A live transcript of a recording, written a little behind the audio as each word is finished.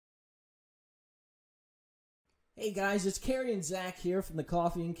Hey guys, it's Carrie and Zach here from the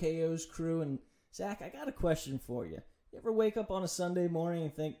Coffee and KO's crew. And Zach, I got a question for you. You ever wake up on a Sunday morning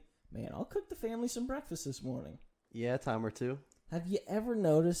and think, man, I'll cook the family some breakfast this morning? Yeah, time or two. Have you ever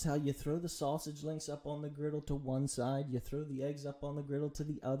noticed how you throw the sausage links up on the griddle to one side, you throw the eggs up on the griddle to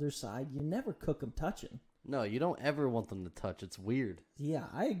the other side? You never cook them touching. No, you don't ever want them to touch. It's weird. Yeah,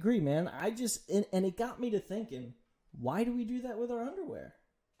 I agree, man. And it got me to thinking, why do we do that with our underwear?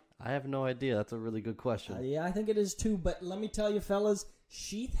 I have no idea. That's a really good question. Yeah, I think it is too. But let me tell you, fellas,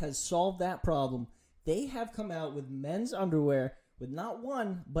 Sheath has solved that problem. They have come out with men's underwear with not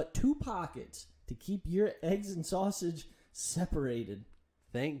one, but two pockets to keep your eggs and sausage separated.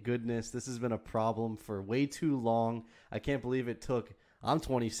 Thank goodness. This has been a problem for way too long. I can't believe it took, I'm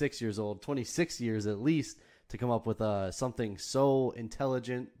 26 years old, 26 years at least, to come up with something so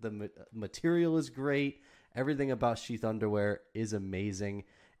intelligent. The material is great. Everything about Sheath underwear is amazing.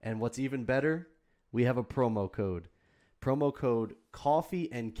 And what's even better, we have a promo code. Promo code Coffee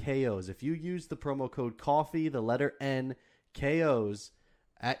and KOs. If you use the promo code Coffee, the letter N, KOs,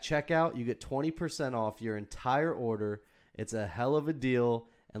 at checkout, you get 20% off your entire order. It's a hell of a deal.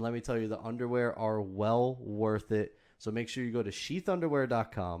 And let me tell you, the underwear are well worth it. So make sure you go to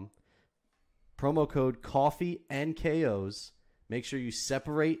sheathunderwear.com. Promo code Coffee and KOs. Make sure you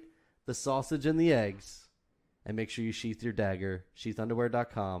separate the sausage and the eggs. And make sure you sheath your dagger.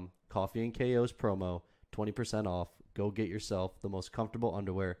 Sheathunderwear.com. Coffee and KOs promo. 20% off. Go get yourself the most comfortable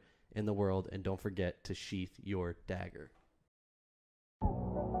underwear in the world. And don't forget to sheath your dagger.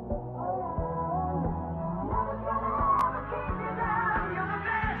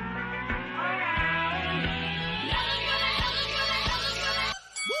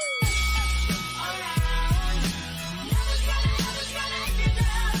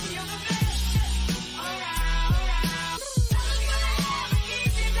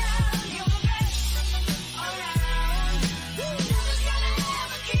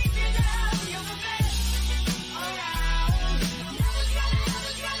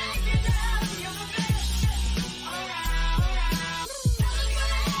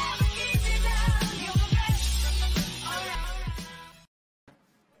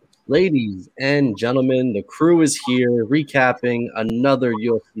 Ladies and gentlemen, the crew is here recapping another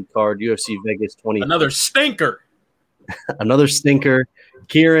UFC card, UFC Vegas 20. Another stinker. Another stinker.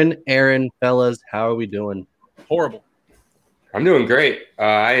 Kieran, Aaron, fellas, how are we doing? Horrible. I'm doing great.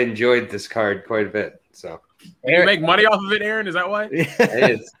 I enjoyed this card quite a bit. So you make money off of it, Aaron? Is that why?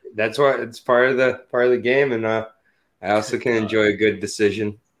 That's why it's part of the game, and I also can enjoy a good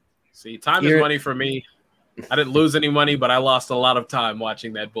decision. See, time is money for me. I didn't lose any money, but I lost a lot of time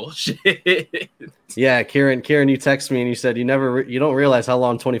watching that bullshit. Yeah, Kieran, you text me and you said you don't realize how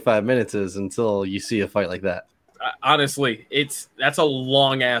long 25 minutes is until you see a fight like that. Honestly, that's a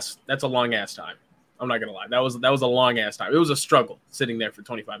long ass time. I'm not gonna lie. That was a long ass time. It was a struggle sitting there for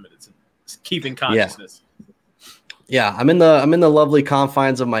 25 minutes and keeping consciousness. Yeah, I'm in the lovely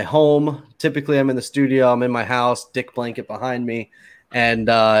confines of my home. Typically, I'm in the studio. I'm in my house. Dick blanket behind me. And,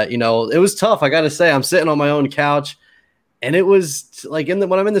 it was tough. I got to say, I'm sitting on my own couch, and it was like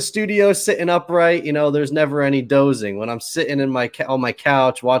when I'm in the studio sitting upright, there's never any dozing. When I'm sitting on my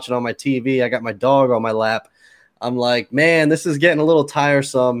couch watching on my TV, I got my dog on my lap. I'm like, man, this is getting a little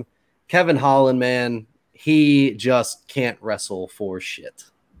tiresome. Kevin Holland, man, he just can't wrestle for shit.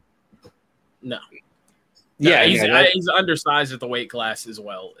 No. Yeah, he's undersized at the weight class as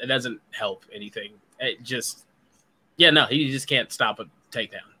well. It doesn't help anything. It just... Yeah, no, he just can't stop a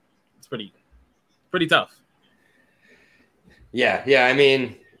takedown. It's pretty tough. Yeah. I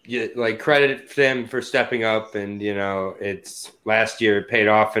mean, credit him for stepping up, and it's last year it paid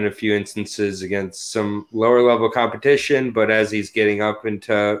off in a few instances against some lower level competition. But as he's getting up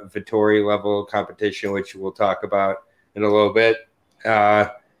into Vettori level competition, which we'll talk about in a little bit,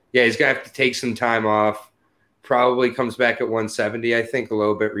 he's gonna have to take some time off. Probably comes back at 170, I think, a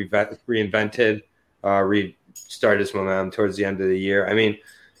little bit reinvented. Start his momentum towards the end of the year. I mean,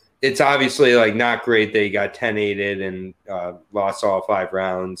 it's obviously not great that he got 10-8'd and lost all 5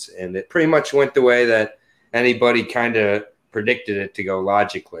 rounds, and it pretty much went the way that anybody kind of predicted it to go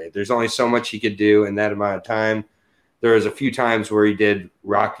logically. There's only so much he could do in that amount of time. There was a few times where he did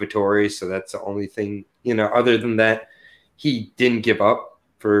rock Vettori, so that's the only thing, other than that, he didn't give up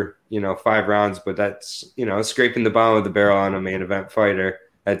for, 5 rounds, but that's, scraping the bottom of the barrel on a main event fighter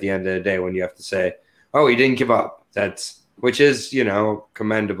at the end of the day when you have to say, oh, he didn't give up. Which is,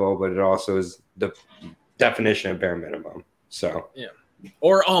 commendable, but it also is the definition of bare minimum. So, yeah.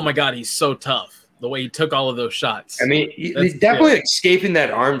 Or, oh my God, he's so tough. The way he took all of those shots. I mean, he's definitely escaping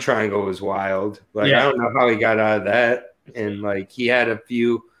that arm triangle was wild. I don't know how he got out of that. And he had a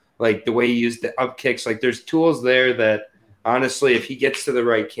few like the way he used the up kicks. Like there's tools there that honestly, if he gets to the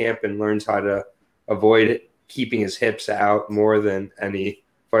right camp and learns how to avoid it, keeping his hips out more than any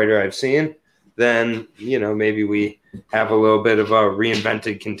fighter I've seen, then, maybe we have a little bit of a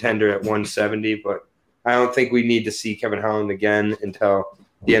reinvented contender at 170. But I don't think we need to see Kevin Holland again until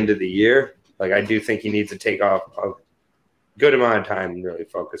the end of the year. Like, I do think he needs to take off a good amount of time and really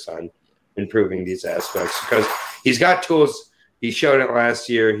focus on improving these aspects because he's got tools. He showed it last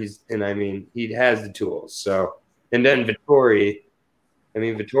year. He has the tools. So, and then Vettori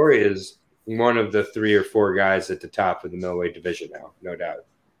is one of the 3 or 4 guys at the top of the middleweight division now, no doubt.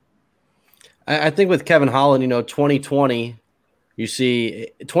 I think with Kevin Holland, 2020, you see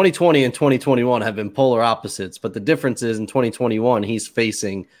 2020 and 2021 have been polar opposites, but the difference is in 2021, he's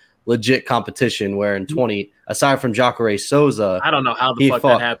facing legit competition where in aside from Jacare Souza, I don't know how the fuck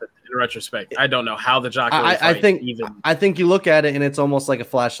that happened in retrospect. I don't know how the Jacare I think you look at it and it's almost like a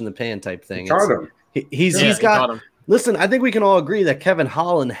flash in the pan type thing. He's got listen, I think we can all agree that Kevin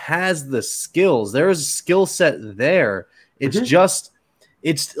Holland has the skills. There is a skill set there. It's just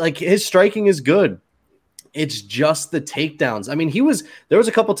it's like his striking is good. It's just the takedowns. I mean, there was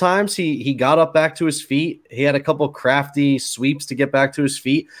a couple times he got up back to his feet. He had a couple crafty sweeps to get back to his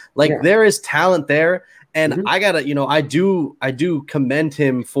feet. There is talent there. And I gotta, I do commend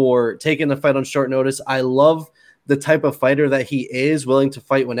him for taking the fight on short notice. I love the type of fighter that he is, willing to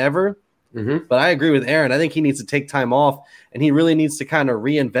fight whenever. But I agree with Aaron. I think he needs to take time off and he really needs to kind of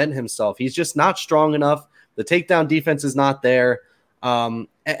reinvent himself. He's just not strong enough. The takedown defense is not there.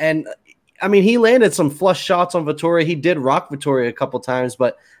 He landed some flush shots on Vettori. He did rock Vettori a couple times,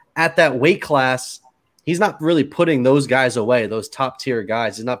 but at that weight class, he's not really putting those guys away, those top tier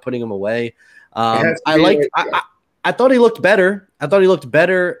guys. He's not putting them away. I thought he looked better. I thought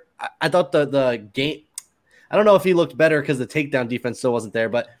the game, I don't know if he looked better because the takedown defense still wasn't there,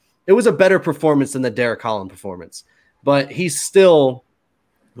 but it was a better performance than the Derek Holland performance. But he's still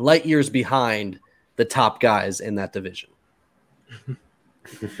light years behind the top guys in that division.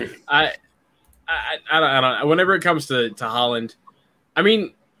 I don't. Whenever it comes to Holland,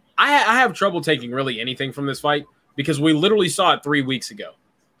 I have trouble taking really anything from this fight because we literally saw it 3 weeks ago,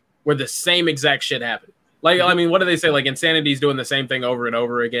 where the same exact shit happened. What do they say? Like Insanity's doing the same thing over and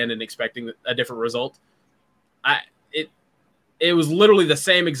over again and expecting a different result. It was literally the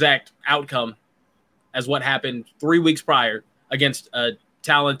same exact outcome as what happened 3 weeks prior against a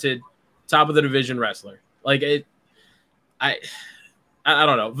talented top of the division wrestler. I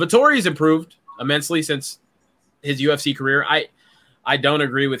don't know. Vittori's improved immensely since his UFC career. I don't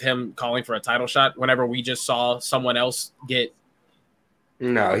agree with him calling for a title shot whenever we just saw someone else get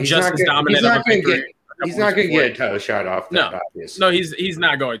he's just not as dominant of a victory. He's not going to get a title shot off that, obviously. No, he's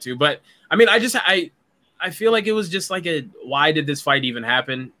not going to. But I feel like it was just like why did this fight even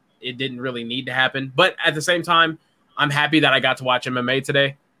happen? It didn't really need to happen. But at the same time, I'm happy that I got to watch MMA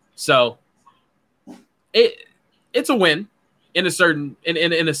today. So it's a win in a certain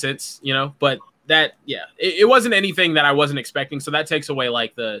in a sense, but that it wasn't anything that I wasn't expecting. So that takes away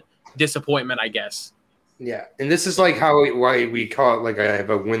like the disappointment, I guess. Yeah, and this is like why we call it like I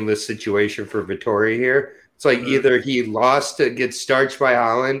have a winless situation for Vettori here. It's like either he lost to get starched by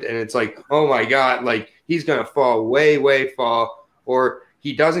Holland, and it's like, oh my god, like he's gonna fall way fall, or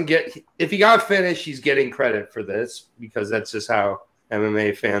he doesn't get. If he got finished, he's getting credit for this because that's just how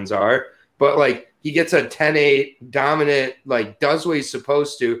MMA fans are. But like he gets a 10-8 dominant, like does what he's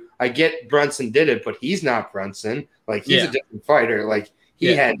supposed to. I get Brunson did it, but he's not Brunson. Like he's a different fighter. Like he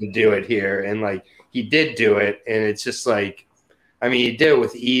had to do it here, and like he did do it, and it's just like, he did it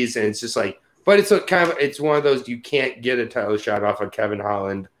with ease, and it's just like. But it's one of those you can't get a title shot off of Kevin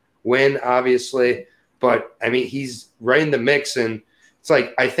Holland win, obviously. But he's right in the mix, and it's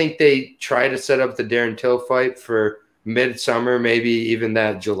like I think they try to set up the Darren Till fight for midsummer, maybe even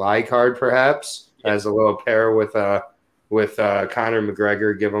that July card, perhaps as a little pair with Conor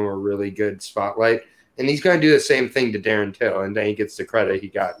McGregor, give him a really good spotlight, and he's going to do the same thing to Darren Till, and then he gets the credit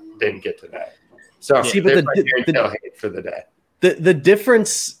he didn't get to that. So Darren Till hate for the day. The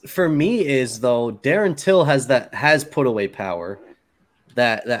difference for me is though Darren Till has put away power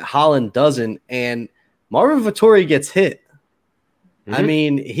that Holland doesn't, and Marvin Vettori gets hit.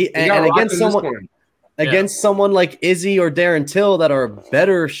 Mm-hmm. He against someone like Izzy or Darren Till that are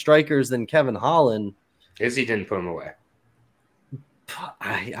better strikers than Kevin Holland. Izzy didn't put him away.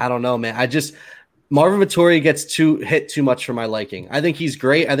 I don't know, man. Marvin Vettori gets hit too much for my liking. I think he's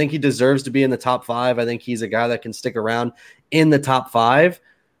great. I think he deserves to be in the top 5. I think he's a guy that can stick around in the top 5.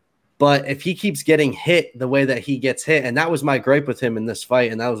 But if he keeps getting hit the way that he gets hit, and that was my gripe with him in this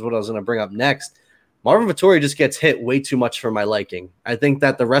fight, and that was what I was going to bring up next. Marvin Vettori just gets hit way too much for my liking. I think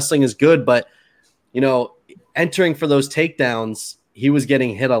that the wrestling is good, but, entering for those takedowns, he was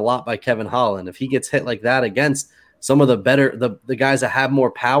getting hit a lot by Kevin Holland. If he gets hit like that against some of the guys that have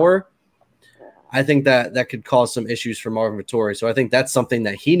more power, I think that could cause some issues for Marvin Vettori. So I think that's something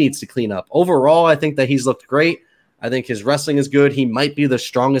that he needs to clean up. Overall, I think that he's looked great. I think his wrestling is good. He might be the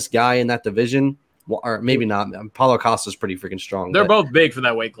strongest guy in that division. Well, or maybe not. Paulo Costa's pretty freaking strong. They're both big for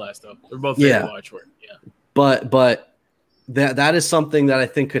that weight class, though. They're both very large. Yeah. But that is something that I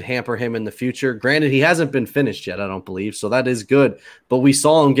think could hamper him in the future. Granted, he hasn't been finished yet, I don't believe. So that is good. But we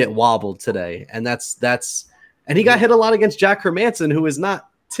saw him get wobbled today. And and he got hit a lot against Jack Hermanson, who is not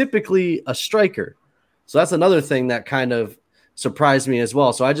typically a striker. So that's another thing that kind of surprised me as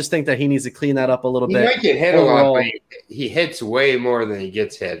well. So I just think that he needs to clean that up a little bit. He might get hit overall. A lot, but he hits way more than he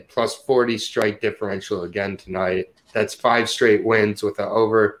gets hit. Plus 40 strike differential again tonight. That's 5 straight wins with an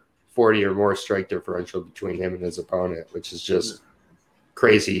over 40 or more strike differential between him and his opponent, which is just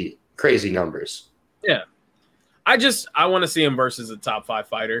crazy numbers. Yeah. I want to see him versus a top 5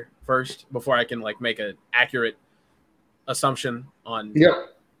 fighter first before I can make an accurate assumption on. Yep.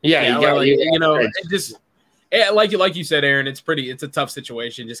 Yeah. Like you said, Aaron, it's a tough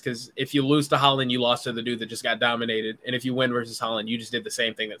situation just because if you lose to Holland, you lost to the dude that just got dominated. And if you win versus Holland, you just did the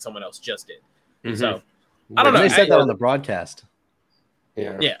same thing that someone else just did. Mm-hmm. So I don't know. They said that on the broadcast.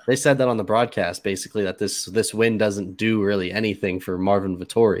 Yeah. They said that on the broadcast, basically, that this win doesn't do really anything for Marvin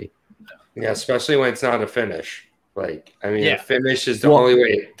Vettori. Yeah, especially when it's not a finish. A finish is the only way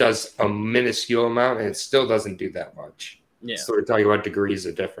it does a minuscule amount, and it still doesn't do that much. Yeah. So we're talking about degrees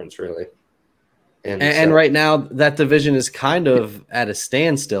of difference, really. And right now, that division is kind of at a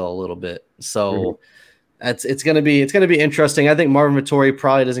standstill a little bit. So it's gonna be interesting. I think Marvin Vettori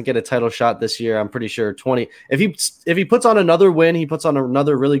probably doesn't get a title shot this year. I'm pretty sure 20. If he puts on another win, he puts on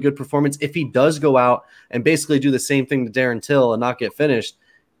another really good performance. If he does go out and basically do the same thing to Darren Till and not get finished,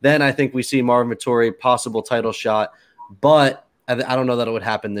 then I think we see Marvin Vettori possible title shot. But I don't know that it would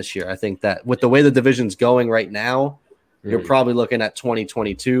happen this year. I think that with the way the division's going right now, you're probably looking at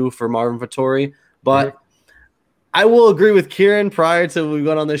 2022 for Marvin Vettori. But I will agree with Kieran prior to we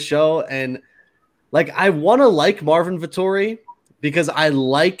went on this show. And I want to like Marvin Vettori because I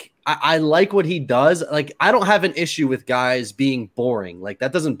like what he does. I don't have an issue with guys being boring.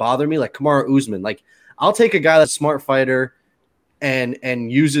 That doesn't bother me. Like Kamaru Usman. I'll take a guy that's a smart fighter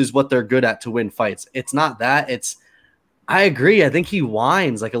and uses what they're good at to win fights. It's not that. I agree. I think he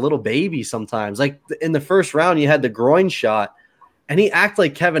whines like a little baby sometimes. In the first round, you had the groin shot. And he acted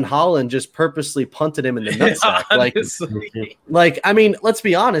like Kevin Holland just purposely punted him in the nutsack. I mean, let's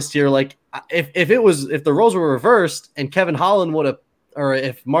be honest here. If the roles were reversed and Kevin Holland would have, or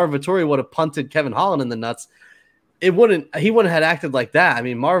if Marvin Vettori would have punted Kevin Holland in the nuts, he wouldn't have acted like that. I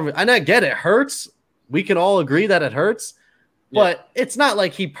mean, Marvin, and I get it hurts. We can all agree that it hurts, but it's not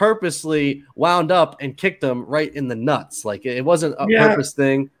like he purposely wound up and kicked him right in the nuts. It wasn't a purpose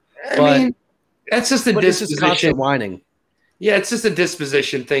thing. I mean, that's just a disposition. Constant whining. Yeah, it's just a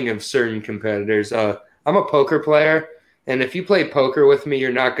disposition thing of certain competitors. I'm a poker player, and if you play poker with me,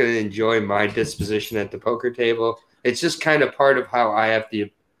 you're not going to enjoy my disposition at the poker table. It's just kind of part of how I have to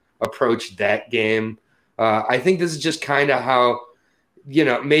approach that game. I think this is just kind of how,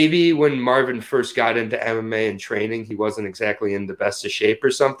 maybe when Marvin first got into MMA and training, he wasn't exactly in the best of shape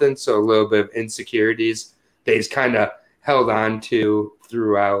or something, so a little bit of insecurities that he's kind of held on to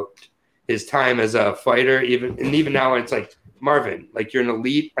throughout his time as a fighter. Even now, it's Marvin, you're an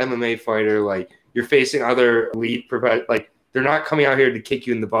elite MMA fighter. You're facing other elite they're not coming out here to kick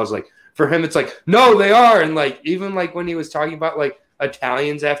you in the balls. For him, it's no, they are. And even when he was talking about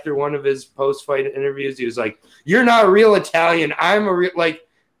Italians after one of his post-fight interviews, he was "You're not a real Italian. I'm a real."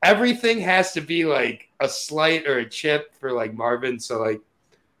 Everything has to be a slight or a chip for Marvin. So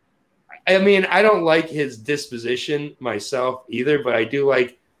I mean, I don't like his disposition myself either, but I do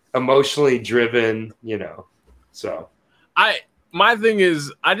like emotionally driven. So. My thing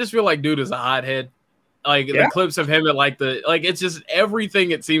is, I just feel like dude is a hothead. The clips of him at it's just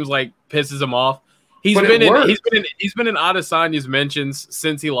everything. It seems like pisses him off. He's been in Adesanya's mentions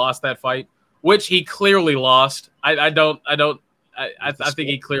since he lost that fight, which he clearly lost. I think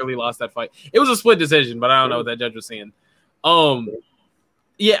he clearly lost that fight. It was a split decision, but I don't know what that judge was saying.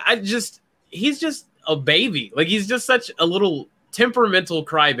 He's just a baby. He's just such a little temperamental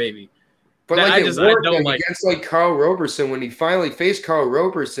crybaby. But I don't like against Carl Roberson. When he finally faced Carl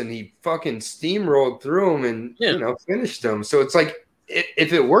Roberson, he fucking steamrolled through him and finished him. So it's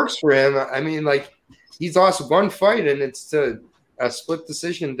if it works for him, I mean, he's lost one fight and it's a split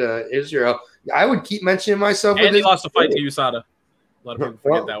decision to Israel. I would keep mentioning myself. And he lost a fight to USADA. A lot of people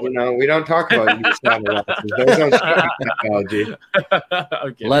forget that one. You know, we don't talk about Yugoslav losses. Those aren't technology.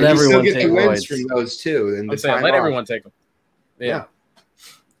 Okay. Let And you everyone still get take the wins voids. from those too. And I'm saying, let everyone take them. Yeah.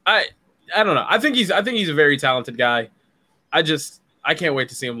 I don't know. I think he's a very talented guy. I can't wait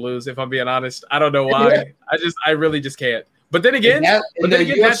to see him lose. If I'm being honest, I don't know why. Yeah. I really just can't. But then again,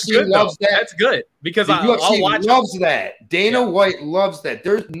 that's good. That's good because the I'll UFC watch. Loves that. Dana White loves that.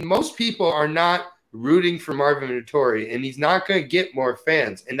 Most people are not rooting for Marvin Vettori, and he's not going to get more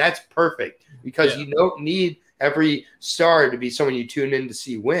fans, and that's perfect because you don't need every star to be someone you tune in to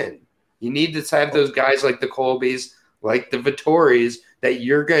see win. You need to have those guys like the Colbys, like the Vettoris that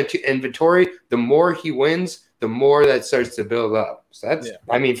you're going to. And Vettori, the more he wins, the more that starts to build up. So that's,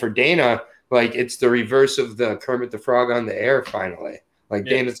 I mean, for Dana, like it's the reverse of the Kermit the Frog on the air. Finally, like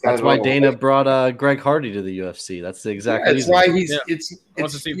Dana's got. That's why Dana brought Greg Hardy to the UFC. That's the exact reason. That's why he's.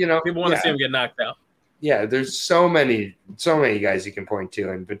 It's you know, people want to see him get knocked out. Yeah, there's so many guys you can point to,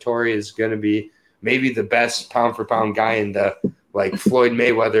 and Vettori is going to be maybe the best pound for pound guy in the like Floyd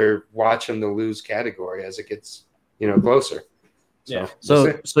Mayweather watch him to lose category as it gets closer.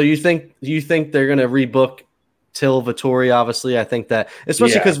 So you think they're going to rebook Till Vettori? Obviously, I think that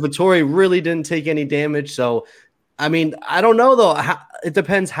especially because Vettori really didn't take any damage. So, I mean, I don't know though. It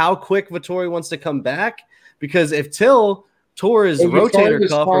depends how quick Vettori wants to come back. Because if Till tore his rotator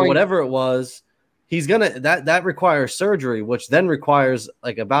cuff or whatever it was, he's gonna that requires surgery, which then requires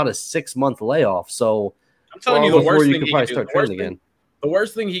like about a 6-month layoff. So I'm telling you, the worst thing he can do. The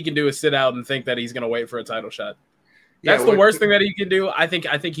worst thing he can do is sit out and think that he's going to wait for a title shot. That's the worst thing that he can do. I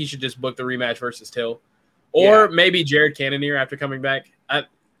think he should just book the rematch versus Till. Or maybe Jared Cannonier after coming back.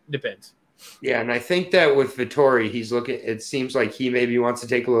 Depends. Yeah, and I think that with Vettori, he's looking. It seems like he maybe wants to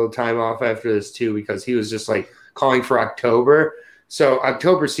take a little time off after this too, because he was just like calling for October. So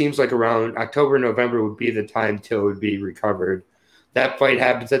October seems like around October, November would be the time Till would be recovered. That fight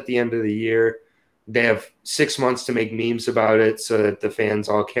happens at the end of the year. They have 6 months to make memes about it so that the fans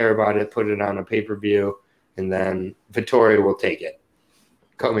all care about it, put it on a pay-per-view, and then Vettori will take it.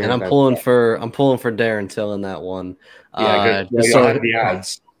 And I'm pulling for Darren Till in that one. Yeah, good. So have the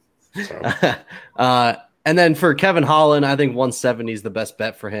odds. So. And then for Kevin Holland, I think 170 is the best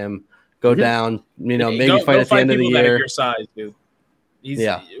bet for him. Go down, maybe fight at the end of the year. Your size, dude. He's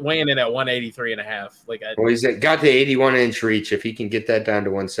weighing in at 183.5. Well, he's got the 81-inch reach. If he can get that down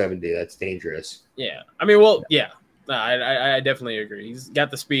to 170, that's dangerous. Yeah, I mean, well, yeah. No, I definitely agree. He's got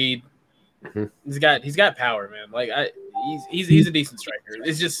the speed. Mm-hmm. He's got power, man. Like he's a decent striker.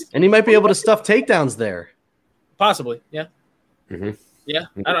 It's just, and he might be able to stuff takedowns there. Possibly, yeah. Mm-hmm. Yeah,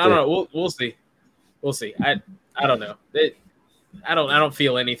 I don't know. We'll see. We'll see. I don't know. I don't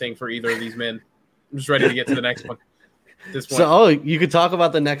feel anything for either of these men. I'm just ready to get to the next one. So, you could talk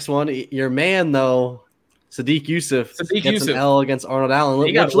about the next one. Your man, though, Sadiq Youssef gets an L against Arnold Allen.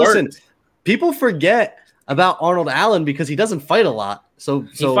 Listen, people forget about Arnold Allen because he doesn't fight a lot. So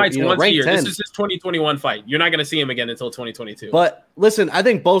he fights once a year. 10. This is his 2021 fight. You're not going to see him again until 2022. But listen, I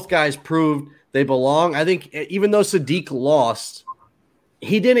think both guys proved they belong. I think even though Sadiq lost,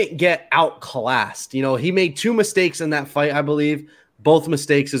 he didn't get outclassed. He made 2 mistakes in that fight, I believe. Both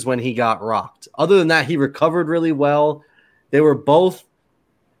mistakes is when he got rocked. Other than that, he recovered really well. They were both,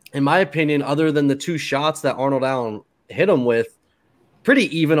 in my opinion, other than the 2 shots that Arnold Allen hit him with, pretty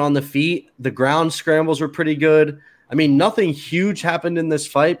even on the feet. The ground scrambles were pretty good. I mean, nothing huge happened in this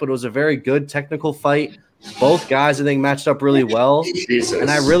fight, but it was a very good technical fight. Both guys, I think, matched up really well. Jesus. And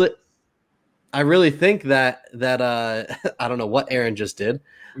I really think that I don't know what Aaron just did.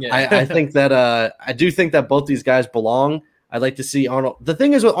 Yeah. I think that I do think that both these guys belong. I'd like to see Arnold. The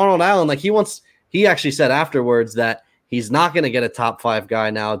thing is with Arnold Allen, like he actually said afterwards that he's not going to get a top 5 guy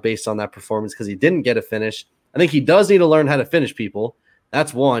now based on that performance because he didn't get a finish. I think he does need to learn how to finish people.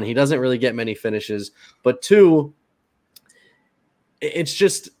 That's one. He doesn't really get many finishes. But 2, it's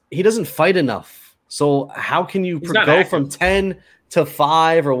just he doesn't fight enough. So how can you go from 10 to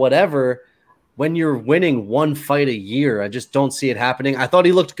 5 or whatever when you're winning 1 fight a year? I just don't see it happening. I thought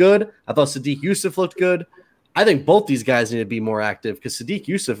he looked good. I thought Sadiq Youssef looked good. I think both these guys need to be more active because Sadiq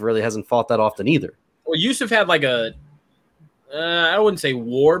Youssef really hasn't fought that often either. Well, Youssef had like I wouldn't say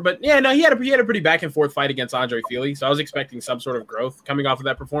war, but he had a pretty back and forth fight against Andre Fili. So I was expecting some sort of growth coming off of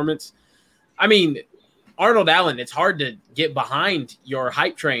that performance. I mean, Arnold Allen, it's hard to get behind your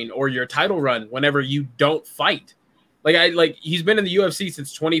hype train or your title run whenever you don't fight. Like he's been in the UFC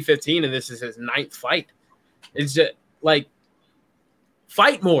since 2015, and this is his 9th fight. It's just like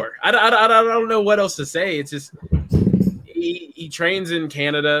fight more. I don't know what else to say. It's just he trains in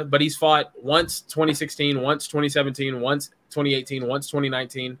Canada, but he's fought once 2016, once 2017, once 2018, once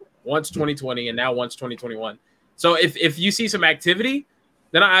 2019, once 2020, and now once 2021. So if you see some activity,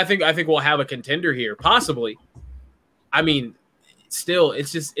 then I think we'll have a contender here, possibly. I mean, still,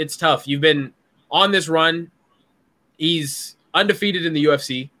 it's tough. You've been on this run. He's undefeated in the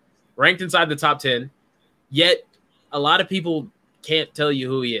UFC, ranked inside the top 10. Yet a lot of people can't tell you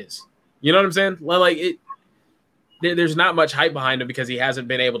who he is. You know what I'm saying? Like there's not much hype behind him because he hasn't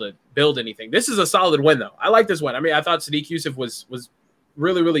been able to build anything. This is a solid win, though. I like this one. I mean, I thought Sadiq Yusuf was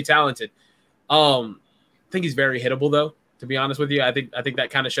really, really talented. I think he's very hittable, though. To be honest with you, I think that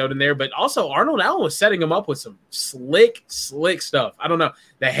kind of showed in there. But also, Arnold Allen was setting him up with some slick stuff. I don't know.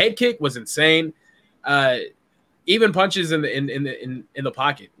 The head kick was insane. Even punches in the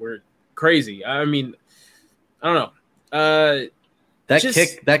pocket were crazy. I mean, I don't know.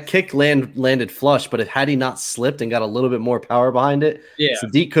 That kick landed flush, but had he not slipped and got a little bit more power behind it,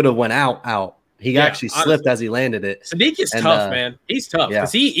 Sadiq could have went out. He actually slipped as he landed it. Sadiq is tough, man. He's tough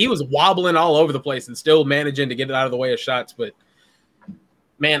because he was wobbling all over the place and still managing to get it out of the way of shots. But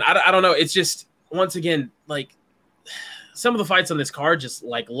man, I don't know. It's just, once again, like, some of the fights on this card just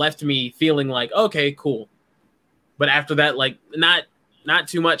like left me feeling like, okay, cool. But after that, like, not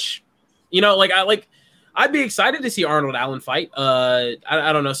too much. You know, like I'd be excited to see Arnold Allen fight. I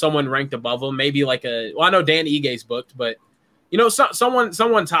don't know, someone ranked above him, maybe like I know Dan Ige's booked, but you know,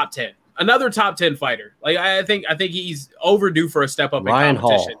 someone top 10. Another top 10 fighter. Like I think he's overdue for a step up Ryan in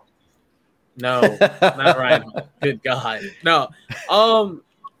competition. Hall. No, not Ryan Hall. Good God. No.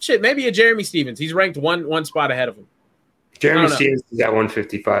 Maybe a Jeremy Stevens. He's ranked one spot ahead of him. Jeremy Stevens is at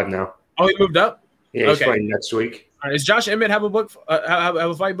 155 now. Oh, he moved up? Yeah, he's playing next week. All right, does Josh Emmett have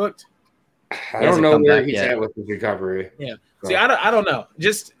a fight booked? I don't know where he's at with his recovery. Yeah. See, I don't know.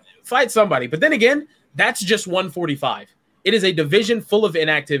 Just fight somebody. But then again, that's just 145. It is a division full of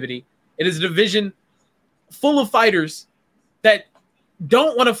inactivity. It is a division full of fighters that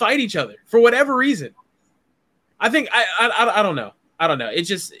don't want to fight each other for whatever reason. I think I don't know. I don't know. It's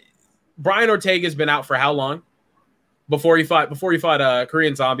just Brian Ortega's been out for how long? Before he fought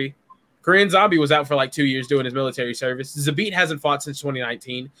Korean Zombie. Korean Zombie was out for like 2 years doing his military service. Zabit hasn't fought since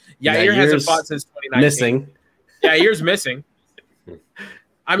 2019. Yair hasn't fought since 2019. Missing. Yair's missing.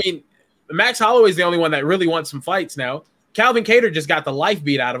 I mean, Max Holloway's the only one that really wants some fights now. Calvin Kattar just got the life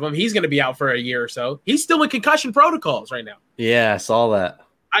beat out of him. He's going to be out for a year or so. He's still in concussion protocols right now. Yeah, I saw that.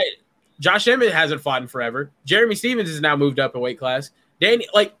 Josh Emmett hasn't fought in forever. Jeremy Stevens has now moved up a weight class.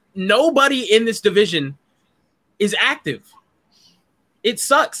 Nobody in this division is active. It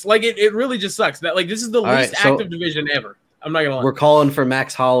sucks. Like it really just sucks. That this is the least active division ever. I'm not gonna lie. We're calling for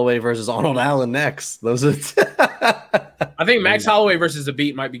Max Holloway versus Arnold Allen next. Those are I think Max Holloway versus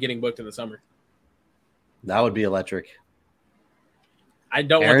Zabit might be getting booked in the summer. That would be electric. I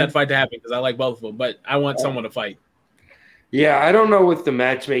don't want that fight to happen because I like both of them, but I want someone to fight. Yeah, I don't know with the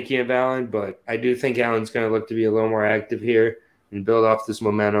matchmaking of Allen, but I do think Allen's going to look to be a little more active here and build off this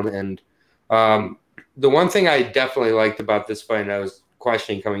momentum. And the one thing I definitely liked about this fight, and I was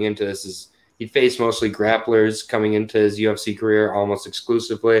questioning coming into this, is he faced mostly grapplers coming into his UFC career almost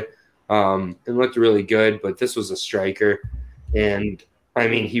exclusively. It looked really good, but this was a striker. And, I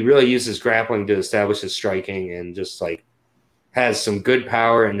mean, he really uses grappling to establish his striking and just, has some good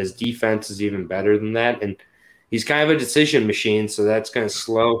power, and his defense is even better than that. And he's kind of a decision machine, so that's going to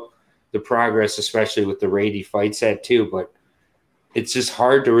slow the progress, especially with the rate he fights at too. But it's just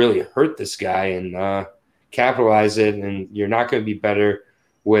hard to really hurt this guy and capitalize it, and you're not going to be better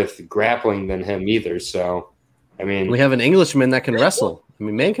with grappling than him either. So, I mean, we have an Englishman that can wrestle. I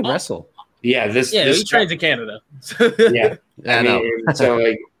mean, man can wrestle. Yeah, he trains in Canada. Yeah, I mean,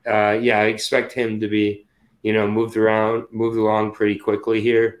 so I expect him to be, moved along pretty quickly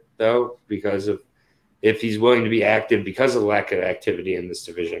here, though, because of if he's willing to be active because of the lack of activity in this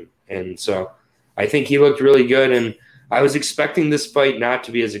division. And so I think he looked really good, and I was expecting this fight not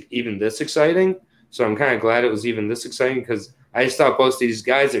to be even this exciting. So I'm kind of glad it was even this exciting because I just thought both of these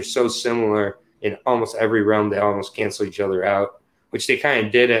guys are so similar in almost every realm. They almost cancel each other out, which they kind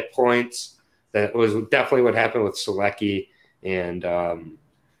of did at points. That was definitely what happened with Selecki and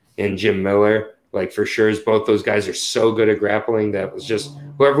Jim Miller. For sure, both those guys are so good at grappling that was just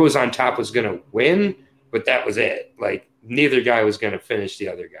whoever was on top was going to win, but that was it. Neither guy was going to finish the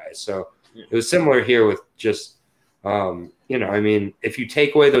other guy. So it was similar here with just, I mean, if you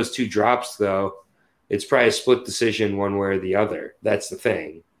take away those two drops, though, it's probably a split decision one way or the other. That's the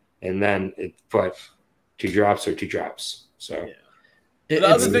thing. And then but two drops are two drops. So the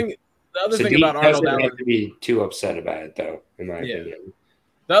other thing about Arnold Allen, have to be too upset about it, though, in my opinion.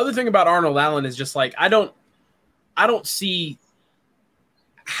 The other thing about Arnold Allen is just I don't see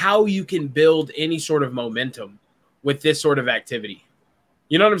how you can build any sort of momentum with this sort of activity.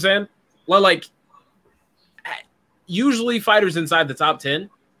 You know what I'm saying? Well, usually fighters inside the top 10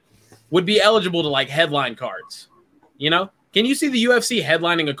 would be eligible to like headline cards. You know, can you see the UFC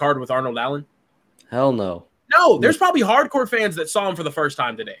headlining a card with Arnold Allen? Hell no. No, there's probably hardcore fans that saw him for the first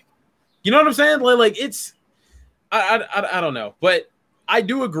time today. You know what I'm saying? Like it's, I don't know, but I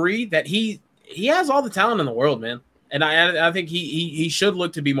do agree that he has all the talent in the world, man, and I think he should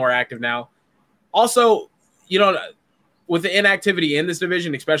look to be more active now. Also, you know, with the inactivity in this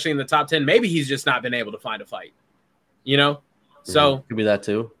division, especially in the top 10, maybe he's just not been able to find a fight. You know, so could be that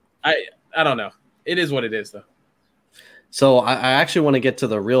too. I don't know. It is what it is, though. So I actually want to get to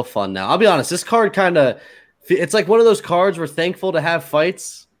the real fun now. I'll be honest, this card it's like one of those cards we're thankful to have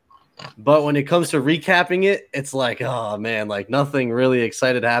fights, but when it comes to recapping it, it's like, oh man, like nothing really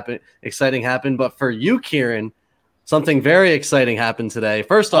exciting happened. But for you, Kieran, something very exciting happened today.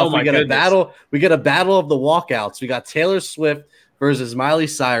 First off, we get a battle of the walkouts. We got Taylor Swift versus Miley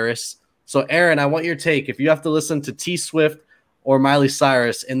Cyrus. So Aaron, I want your take. If you have to listen to T Swift or Miley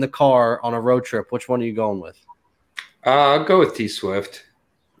Cyrus in the car on a road trip, which one are you going with? I'll go with T Swift.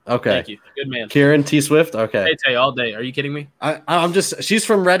 Okay. Thank you. Good man. Kieran, T Swift. Okay. Tay all day. Are you kidding me? She's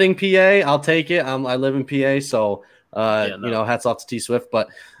from Reading, PA. I'll take it. I live in PA. So, you know, hats off to T Swift. But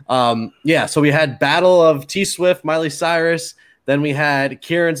so we had battle of T Swift, Miley Cyrus. Then we had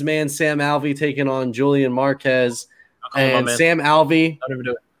Kieran's man, Sam Alvey, taking on Julian Marquez. And Sam Alvey. Don't even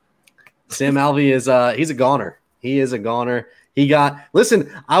do it. Sam Alvey is he's a goner. He is a goner.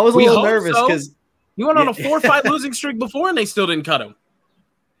 Listen, I was a little nervous because he went on a 4-fight losing streak before and they still didn't cut him.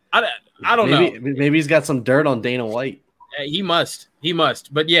 I don't know. Maybe he's got some dirt on Dana White. He must.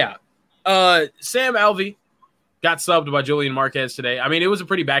 But yeah, Sam Alvey got subbed by Julian Marquez today. I mean, it was a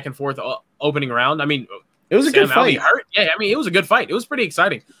pretty back and forth opening round. I mean, it was a good fight. Hurt. Yeah, I mean, it was a good fight. It was pretty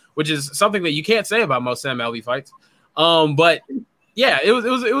exciting, which is something that you can't say about most Sam Alvey fights. But yeah, it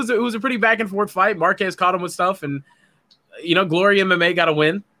was a pretty back and forth fight. Marquez caught him with stuff, and you know, Glory MMA got a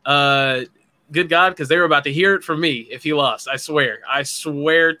win. Good God, because they were about to hear it from me if he lost. I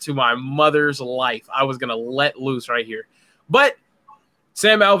swear to my mother's life, I was going to let loose right here. But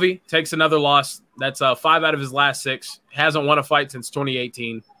Sam Alvey takes another loss. That's 5 out of his last 6. Hasn't won a fight since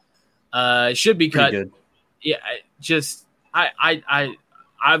 2018. Should be cut. Good. Yeah,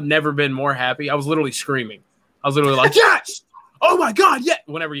 I've never been more happy. I was literally screaming. I was literally like, yes! Oh my God, yeah!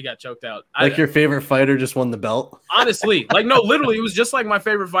 Whenever you got choked out. Like your favorite fighter just won the belt? Honestly. Like, no, literally, it was just like my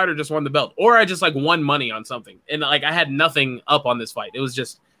favorite fighter just won the belt. Or I just, like, won money on something. And, like, I had nothing up on this fight. It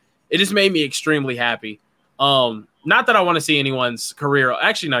just made me extremely happy. Not that I want to see anyone's career.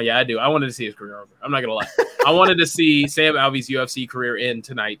 Actually, no, yeah, I do. I wanted to see his career over. I'm not going to lie. I wanted to see Sam Alvey's UFC career end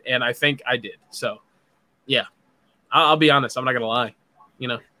tonight, and I think I did. So, yeah. I'll be honest. I'm not going to lie. You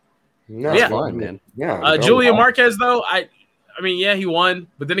know? No, yeah. fine, man. Yeah. Julian Marquez, though, I mean, yeah, he won,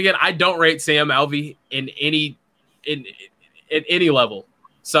 but then again, I don't rate Sam Alvey in any level.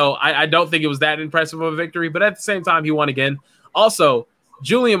 So I don't think it was that impressive of a victory, but at the same time, he won again. Also,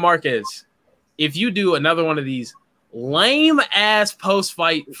 Julian Marquez, if you do another one of these lame-ass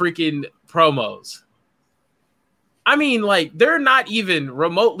post-fight freaking promos, I mean, like, they're not even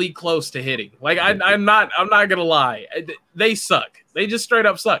remotely close to hitting. Like, I'm not going to lie. They suck. They just straight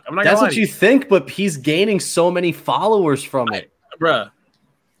up suck. I'm not gonna lie. That's what you think, but he's gaining so many followers from it. Bruh.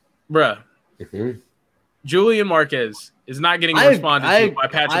 Mm-hmm. Julian Marquez is not getting responded to by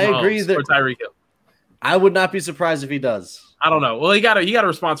Patrick Mahomes or Tyreek Hill. I would not be surprised if he does. I don't know. He got a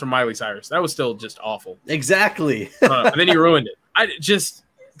response from Miley Cyrus. That was still just awful. Exactly. And then he ruined it.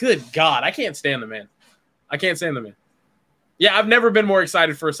 Good God, I can't stand the man. Yeah, I've never been more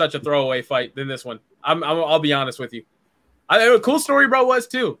excited for such a throwaway fight than this one. I'll be honest with you. A cool story, bro, was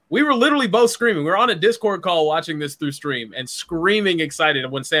too. We were literally both screaming. We were on a Discord call watching this through stream and screaming excited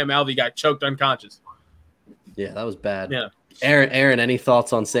when Sam Alvey got choked unconscious. Yeah, that was bad. Yeah. Aaron, any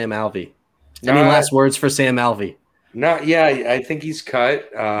thoughts on Sam Alvey? Any last words for Sam Alvey? No, yeah, I think he's cut.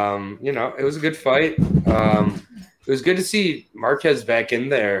 You know, it was a good fight. It was good to see Marquez back in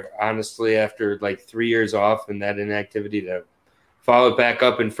there, honestly, after like 3 years off and that inactivity to follow it back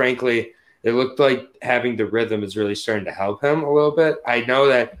up. And frankly, it looked like having the rhythm is really starting to help him a little bit. I know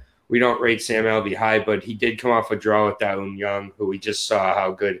that we don't rate Sam Alvey high, but he did come off a draw with Dawoon Young, who we just saw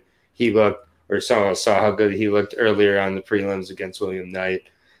how good he looked, or saw how good he looked earlier on the prelims against William Knight.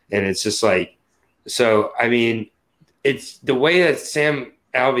 And it's just like, so, I mean, it's the way that Sam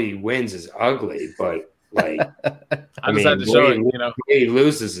Alvey wins is ugly, but like, I mean, the way he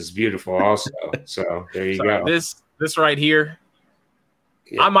loses is beautiful also. So there you go. This right here,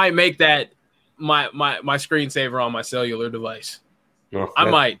 yeah. I might make that my screensaver on my cellular device. No, I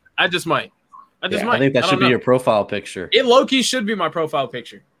might. I just might. I think that should be your profile picture. It low-key should be my profile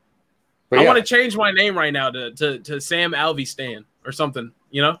picture. I want to change my name right now to Sam Alvey Stan or something.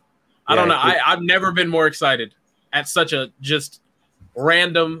 You know, I don't know. I've never been more excited at such a just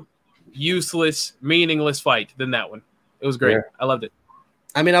random, useless, meaningless fight than that one. It was great. Yeah. I loved it.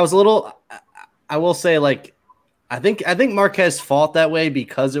 I mean, I will say, like, I think Marquez fought that way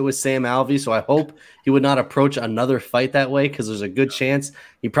because it was Sam Alvey, so I hope he would not approach another fight that way because there's a good chance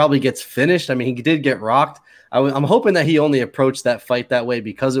he probably gets finished. I mean, he did get rocked. I'm hoping that he only approached that fight that way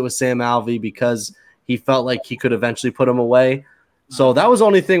because it was Sam Alvey, because he felt like he could eventually put him away. So that was the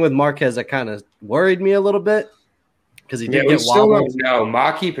only thing with Marquez that kind of worried me a little bit because he did get wobbled. No,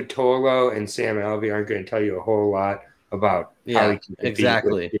 Maki Pitolo and Sam Alvey aren't going to tell you a whole lot about how he can compete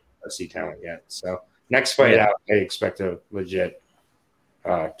with UFC talent yet. So next fight out, I expect a legit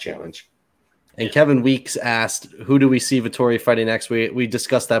challenge. And Kevin Weeks asked, who do we see Vettori fighting next? We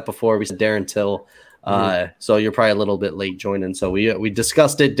discussed that before. We said Darren Till. So you're probably a little bit late joining. So we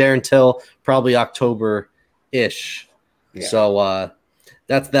discussed it. Darren Till, probably October-ish. Yeah. So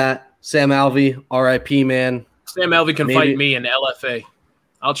that's that. Sam Alvey, RIP, man. Sam Alvey can fight me in LFA.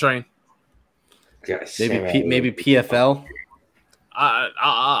 I'll train. Yes, maybe PFL.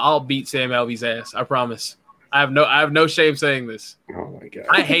 I'll beat Sam Alvey's ass. I promise. I have no shame saying this. Oh my god.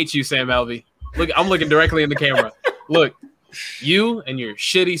 I hate you, Sam Alvey. Look, I'm looking directly in the camera. Look, you and your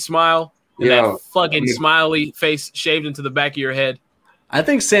shitty smile and that fucking smiley face shaved into the back of your head. I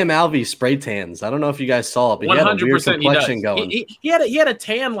think Sam Alvey spray tans. I don't know if you guys saw it, but 100% he had a weird complexion going. He had a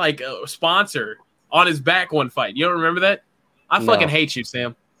tan like sponsor on his back one fight. You don't remember that? I fucking hate you,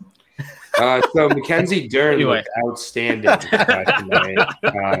 Sam. So Mackenzie Dern looked outstanding tonight.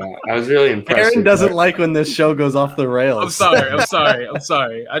 I was really impressed. Aaron doesn't like when this show goes off the rails. I'm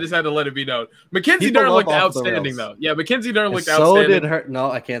sorry. I just had to let it be known. Mackenzie Dern looked outstanding, though. Yeah, Mackenzie Dern looked outstanding. So did her.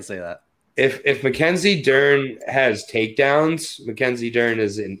 No, I can't say that. If Mackenzie Dern has takedowns, Mackenzie Dern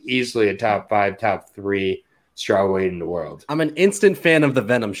is easily a top 5, top 3 strawweight in the world. I'm an instant fan of the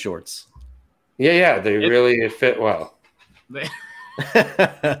Venom shorts. Yeah, they really fit well.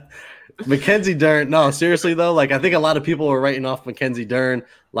 Mackenzie Dern. No, seriously though, like I think a lot of people were writing off Mackenzie Dern.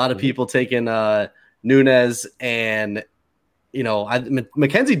 A lot of people taking Nunes, and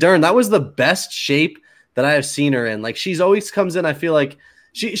Mackenzie Dern. That was the best shape that I have seen her in. Like she's always comes in. I feel like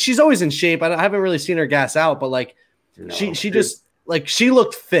she's always in shape. I haven't really seen her gas out, but like she just like she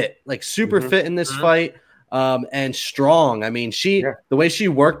looked fit, like super fit in this fight, and strong. I mean, the way she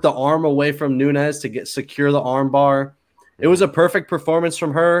worked the arm away from Nunes to secure the arm bar, it was a perfect performance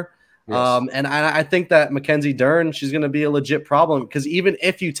from her. Yes. And I think that Mackenzie Dern, she's going to be a legit problem because even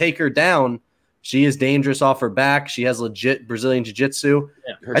if you take her down, she is dangerous off her back. She has legit Brazilian jiu-jitsu.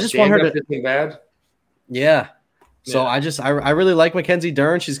 Yeah. I just want her to isn't bad. Yeah. So I really like Mackenzie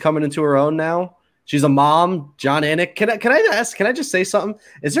Dern. She's coming into her own now. She's a mom. John Anik. Can I just say something?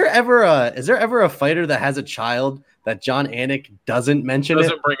 Is there ever a fighter that has a child that John Anik doesn't mention?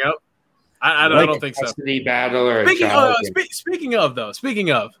 Doesn't bring up? I don't think so. Battle or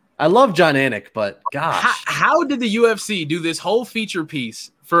speaking of. I love John Anik, but gosh. How did the UFC do this whole feature piece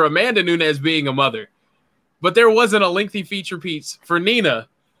for Amanda Nunes being a mother, but there wasn't a lengthy feature piece for Nina,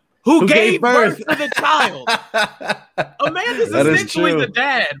 who gave birth to the child? Amanda's essentially the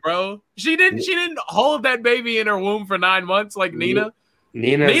dad, bro. She didn't hold that baby in her womb for 9 months like Nina.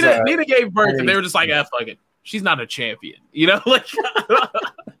 Nina gave birth, and they were just like, fuck it. She's not a champion, like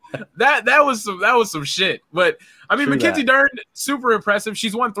that was some shit. But I mean, Mackenzie Dern, super impressive.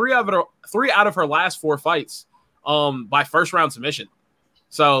 She's won three out of her last 4 fights, by first round submission.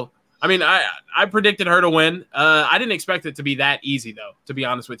 So I mean, I predicted her to win. I didn't expect it to be that easy, though. To be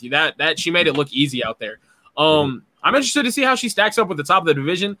honest with you, that she made it look easy out there. I'm interested to see how she stacks up with the top of the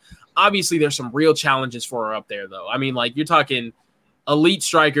division. Obviously, there's some real challenges for her up there, though. I mean, like you're talking elite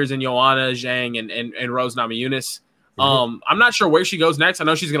strikers in Joanna Zhang and Rose Namajunas. I'm not sure where she goes next. I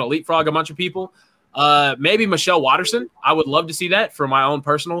know she's going to leapfrog a bunch of people. Maybe Michelle Watterson. I would love to see that for my own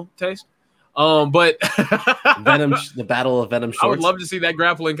personal taste. But the battle of Venom shorts. I would love to see that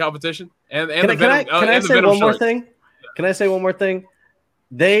grappling competition. And can I say one more thing? Can I say one more thing?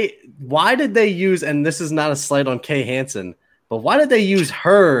 Why did they use, and this is not a slight on Kay Hansen, but why did they use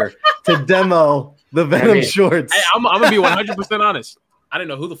her to demo the Venom shorts? Hey, I'm gonna be 100% honest. I didn't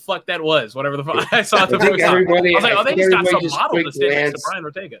know who the fuck that was. Whatever the fuck I saw it the first time. I was like, they just got some model to stand next to Brian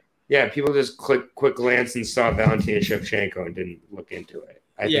Ortega. Yeah, people just quick glance and saw Valentina Shevchenko and didn't look into it.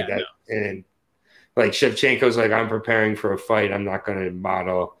 And like Shevchenko's like, I'm preparing for a fight. I'm not going to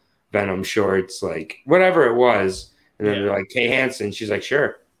model Venom shorts, like whatever it was. And then they're like, Kay Hansen. She's like,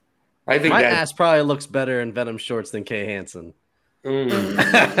 sure. I think my ass probably looks better in Venom shorts than Kay Hansen.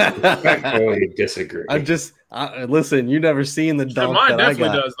 I totally disagree. I'm Listen, you never seen the So dunk mine that I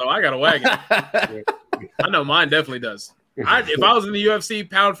definitely got. does, though. I got a wagon. I know mine definitely does. If I was in the UFC,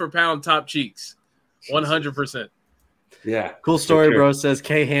 pound for pound, top cheeks, 100%. Yeah. Cool story, sure. bro. Says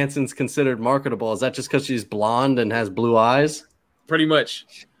Kay Hansen's considered marketable. Is that just because she's blonde and has blue eyes? Pretty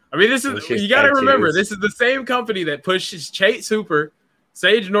much. I mean, this And is she's you got to remember, tattoos. this is the same company that pushes Chase Hooper,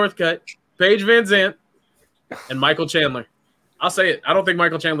 Sage Northcutt, Paige Van Zandt, and Michael Chandler. I'll say it. I don't think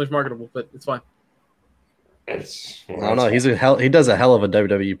Michael Chandler's marketable, but it's fine. I don't know. He does a hell of a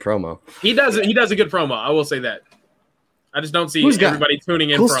WWE promo. He does a good promo. I will say that. I just don't see everybody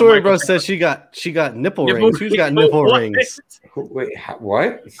tuning in. Cool for story, Michael bro. Chandler. Says she got nipple rings. Who's got nipple What? rings? Wait,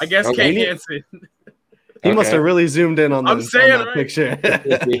 what? I guess Okay. Kay Hansen. He must have really zoomed in on, I'm saying, on that right? picture.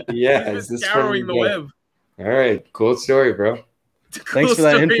 Yeah, He's is been this scouring from the web. All right, cool story, bro. Thanks for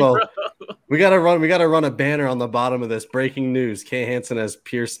that Cool story, info. bro. We gotta run a banner on the bottom of this. Breaking news: Kay Hansen has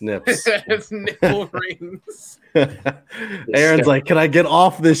pierced nips. It's nipple rings. Aaron's like, can I get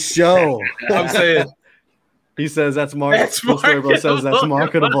off this show? I'm saying He says that's marketable. that's Cool story, bro says that's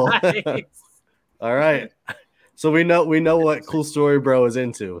marketable. Nice. All right. So we know what Cool Story Bro is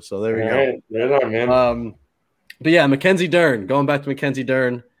into. So there we All go. right, right on, man. But yeah, Mackenzie Dern. Going back to Mackenzie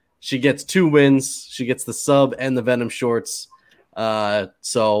Dern, she gets 2 wins. She gets the sub and the Venom shorts.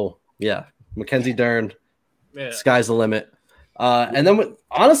 So yeah, Mackenzie Dern. Yeah. Sky's the limit. And then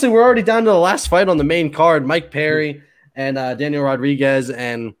honestly, we're already down to the last fight on the main card. Mike Perry and Daniel Rodriguez.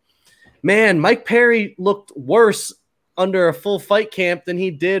 And man, Mike Perry looked worse under a full fight camp than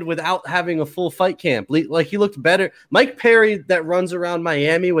he did without having a full fight camp. Like he looked better. Mike Perry that runs around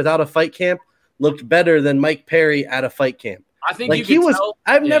Miami without a fight camp looked better than Mike Perry at a fight camp. I think Like you he could was. tell,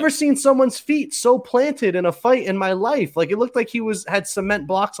 I've never seen someone's feet so planted in a fight in my life. Like it looked like he had cement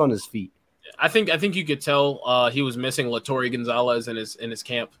blocks on his feet. I think you could tell he was missing Latori Gonzalez in his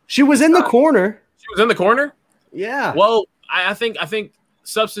camp. She was in the corner. She was in the corner. Yeah. Well, I think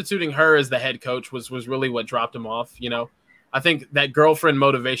substituting her as the head coach was really what dropped him off. You know, I think that girlfriend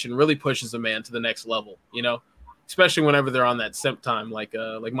motivation really pushes a man to the next level. You know, especially whenever they're on that simp time like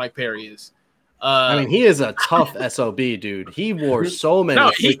Mike Perry is. I mean, he is a tough SOB, dude. He wore so many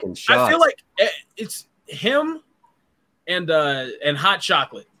freaking shots. I feel like it's him and Hot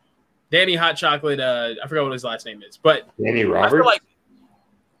Chocolate, Danny Hot Chocolate. I forgot what his last name is, but Danny I Roberts. feel like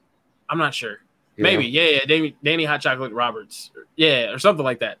I'm not sure. Yeah. Maybe, yeah, Danny Hot Chocolate Roberts, or something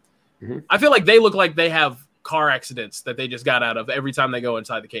like that. Mm-hmm. I feel like they look like they have car accidents that they just got out of every time they go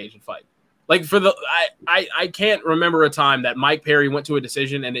inside the cage and fight. Like I can't remember a time that Mike Perry went to a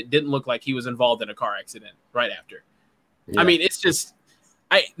decision and it didn't look like he was involved in a car accident right after. Yeah. I mean, it's just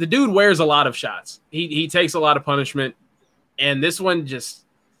the dude wears a lot of shots. He takes a lot of punishment, and this one just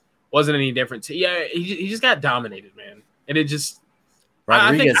wasn't any different. Yeah, he just got dominated, man, and it just.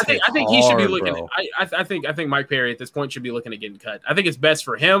 I think he should be looking. I think Mike Perry at this point should be looking at getting cut. I think it's best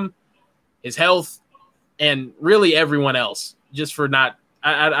for him, his health, and really everyone else. Just for not,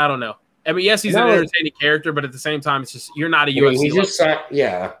 I don't know. I mean, yes, he's an entertaining character, but at the same time, it's just you're not a UFC. He just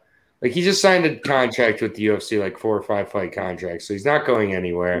he just signed a contract with the UFC, like 4 or 5 fight contracts, so he's not going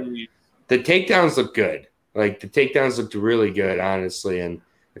anywhere. Mm-hmm. The takedowns look good. Like the takedowns looked really good, honestly. And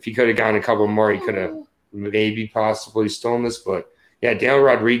if he could have gotten a couple more, he could have maybe possibly stolen this, but. Yeah, Daniel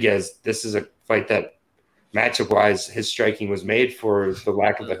Rodriguez, this is a fight that matchup-wise, his striking was made for the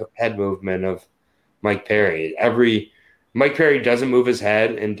lack of the head movement of Mike Perry. Mike Perry doesn't move his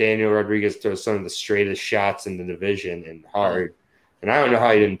head, and Daniel Rodriguez throws some of the straightest shots in the division and hard. And I don't know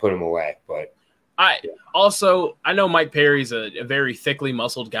how he didn't put him away, but I know Mike Perry's a very thickly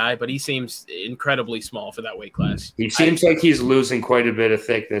muscled guy, but he seems incredibly small for that weight class. He seems like he's losing quite a bit of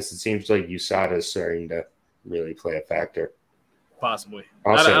thickness. It seems like USADA is starting to really play a factor. Possibly.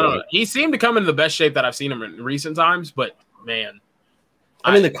 Also, I don't know. He seemed to come into the best shape that I've seen him in recent times, but man.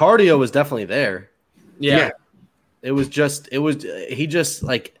 I mean, the cardio was definitely there. Yeah. He just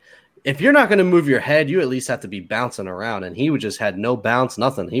like, if you're not going to move your head, you at least have to be bouncing around. And he just had no bounce,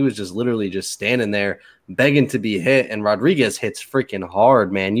 nothing. He was just literally just standing there begging to be hit. And Rodriguez hits freaking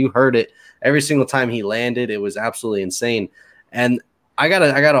hard, man. You heard it every single time he landed. It was absolutely insane. And I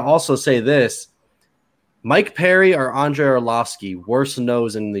gotta also say this. Mike Perry or Andre Arlovsky, worst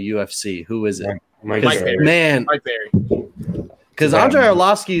nose in the UFC. Who is it? Mike Perry. Man, Mike Perry. Because Andre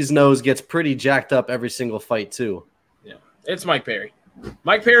Arlovsky's nose gets pretty jacked up every single fight too. Yeah, it's Mike Perry.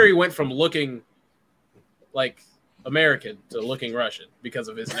 Mike Perry went from looking like American to looking Russian because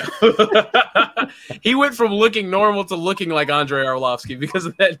of his nose. He went from looking normal to looking like Andre Arlovsky because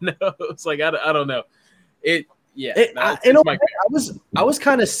of that nose. Like I don't know. It's Mike Perry. I was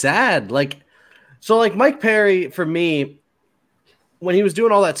kind of sad. So Mike Perry, for me, when he was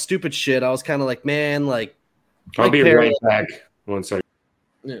doing all that stupid shit, I was kind of like, man, like I'll Mike be Perry, right back. One second.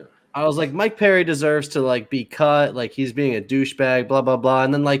 Yeah. I was like, Mike Perry deserves to like be cut, like he's being a douchebag, blah blah blah.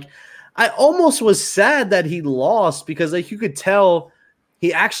 And then like, I almost was sad that he lost because like you could tell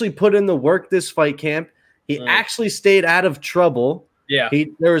he actually put in the work this fight camp. He actually stayed out of trouble. Yeah.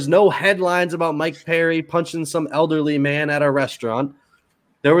 There was no headlines about Mike Perry punching some elderly man at a restaurant.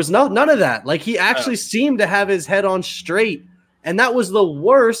 There was none of that. Like he actually seemed to have his head on straight, and that was the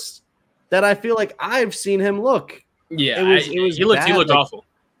worst that I feel like I've seen him look. Yeah, He looked like, awful.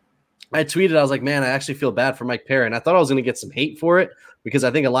 I tweeted, I was like, man, I actually feel bad for Mike Perry, and I thought I was going to get some hate for it because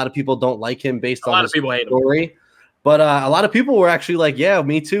I think a lot of people don't like him based on his story. But a lot of people were actually like, yeah,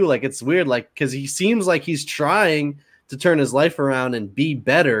 me too. Like, it's weird, like, because he seems like he's trying to turn his life around and be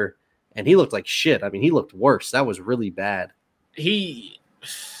better, and he looked like shit. I mean, he looked worse. That was really bad. He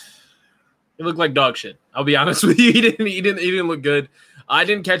looked like dog shit. I'll be honest with you. He didn't look good. I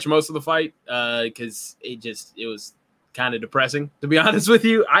didn't catch most of the fight because it was kind of depressing, to be honest with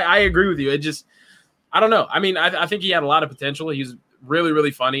you. I agree with you. I don't know. I mean, I think he had a lot of potential. He's really, really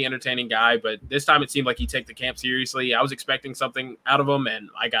funny, entertaining guy, but this time it seemed like he took the camp seriously. I was expecting something out of him, and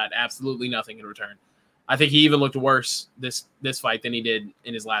I got absolutely nothing in return. I think he even looked worse this fight than he did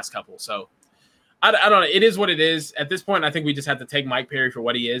in his last couple. So I don't know. It is what it is. At this point, I think we just have to take Mike Perry for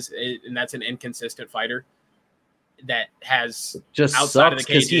what he is, and that's an inconsistent fighter that has just outside of the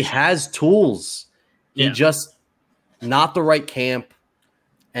cage because he has tools. He just not the right camp,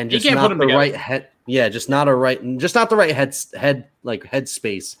 and just not the right head. Yeah, just not the right head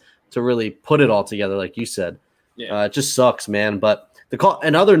space to really put it all together, like you said. Yeah, it just sucks, man. But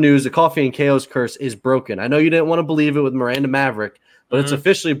in other news, the Coffee and KO's curse is broken. I know you didn't want to believe it with Miranda Maverick, but it's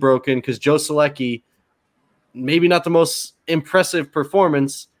officially broken because Joe Solecki, maybe not the most impressive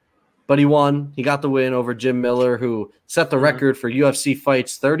performance, but he won. He got the win over Jim Miller, who set the record for UFC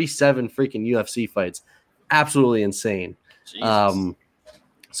fights, 37 freaking UFC fights. Absolutely insane.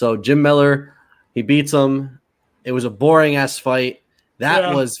 So Jim Miller, he beats him. It was a boring-ass fight.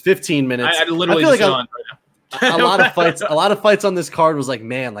 That was 15 minutes. I literally feel like on right now. a lot of fights on this card was like,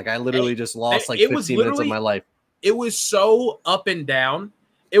 man, like I literally just lost like 15 minutes of my life. It was so up and down.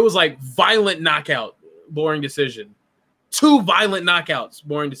 It was like violent knockout, boring decision. 2 violent knockouts,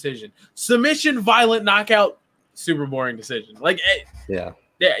 boring decision. Submission, violent knockout, super boring decision. Like, yeah,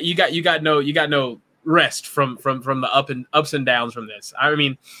 you got no rest from the ups and downs from this. I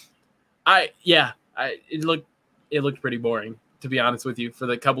mean, it looked pretty boring, to be honest with you, for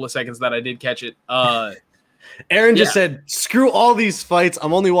the couple of seconds that I did catch it. Aaron just said, "Screw all these fights.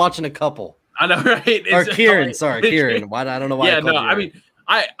 I'm only watching a couple." I know, right? Or Kieran, sorry, Kieran. Why? I don't know why. Yeah, no. I mean,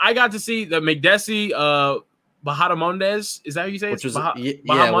 I got to see the McDessie Bahamondes. Is that how you say it? Which was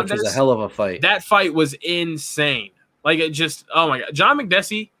a hell of a fight. That fight was insane. Like, it just, oh my god, John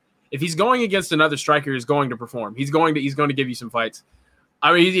McDessie, if he's going against another striker, is going to perform. He's going to give you some fights.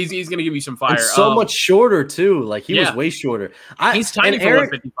 I mean, he's going to give you some fire. And so much shorter too. Like he was way shorter. He's tiny for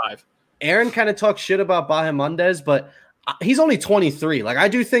 155. Aaron kind of talks shit about Bahamondes, but he's only 23. Like I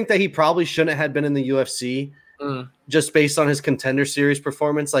do think that he probably shouldn't have been in the UFC just based on his Contender Series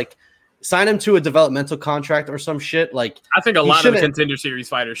performance. Like sign him to a developmental contract or some shit. Like I think a lot of the Contender Series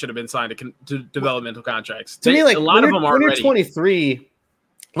fighters should have been signed to developmental contracts. To me, like a lot of them are. When you're 23,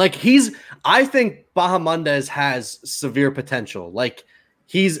 like I think Bahamondes has severe potential. Like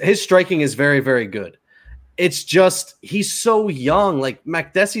his striking is very, very good. It's just he's so young. Like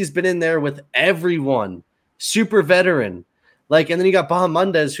McDessie's been in there with everyone, super veteran. Like, and then you got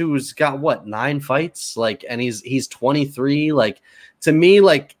Bahamondes, who's got 9 fights. Like, and he's 23. Like, to me,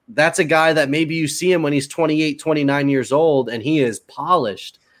 like that's a guy that maybe you see him when he's 28, 29 years old, and he is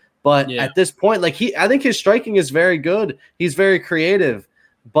polished. But at this point, like I think his striking is very good. He's very creative,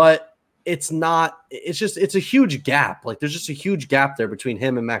 but it's a huge gap. Like there's just a huge gap there between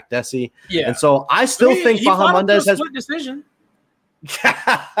him and McDessie. Yeah. And so I still think Bahamondes has split decision.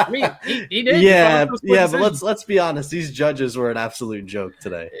 I mean, he did. Yeah, but let's be honest. These judges were an absolute joke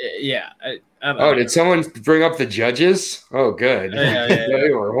today. Yeah. I don't know. Did someone bring up the judges? Oh, good. Yeah.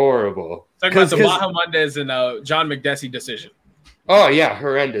 They were horrible. Talking about the Bahamondes and John McDessie decision. Oh yeah,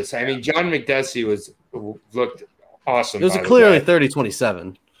 horrendous. I mean, John McDessie looked awesome. It was clearly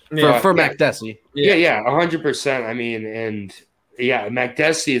 30-27. For McDessie. Yeah, 100%. I mean, and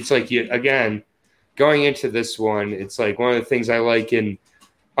McDessie, it's like going into this one, it's like one of the things I like in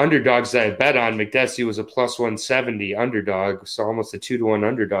underdogs that I bet on. McDessie was a plus 170 underdog, so almost a 2-1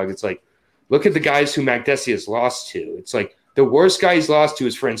 underdog. It's like, look at the guys who McDessie has lost to. It's like the worst guy he's lost to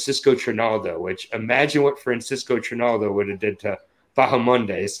is Francisco Trinaldo, which imagine what Francisco Trinaldo would have did to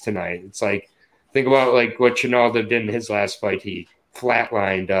Bahamondes tonight. It's like, think about like what Trinaldo did in his last fight. He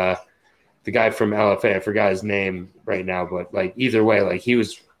flatlined the guy from LFA. I forgot his name right now, but like either way, like he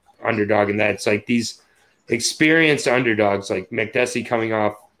was underdog in that. It's like these experienced underdogs, like McDessie coming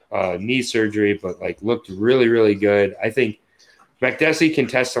off knee surgery, but like looked really, really good. I think McDessie can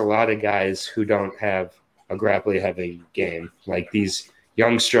test a lot of guys who don't have a grappling heavy game, like these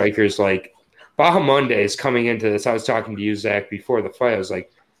young strikers. Like Bahamonde is coming into this. I was talking to you, Zach, before the fight. I was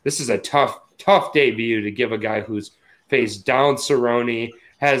like, this is a tough debut to give a guy who's faced Donald Cerrone,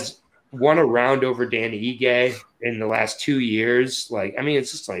 has won a round over Dan Ige in the last 2 years. Like, I mean,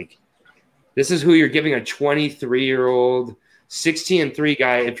 it's just like, this is who you're giving a 23-year-old, 16-3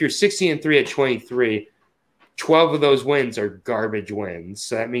 guy. If you're 16-3 at 23, 12 of those wins are garbage wins.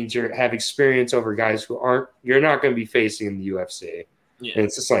 So that means you have experience over guys who you're not going to be facing in the UFC. Yeah. And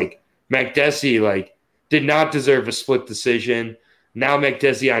it's just like McDessie, like, did not deserve a split decision. Now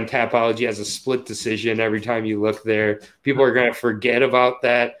McDessie on Tapology has a split decision every time you look there. People are going to forget about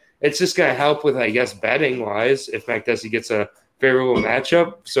that. It's just going to help with, I guess, betting-wise if McDessie gets a favorable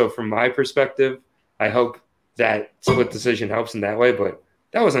matchup. So from my perspective, I hope that split decision helps in that way. But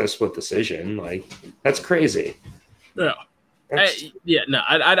that wasn't a split decision. Like, that's crazy. Yeah.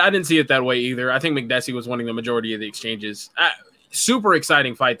 I didn't see it that way either. I think McDessie was winning the majority of the exchanges. Super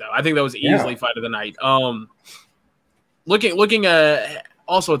exciting fight, though. I think that was easily fight of the night. Looking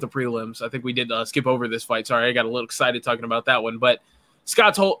also at the prelims, I think we did skip over this fight. Sorry, I got a little excited talking about that one. But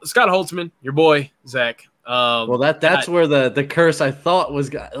Scott Holtzman, your boy, Zach. Well, that's where the curse I thought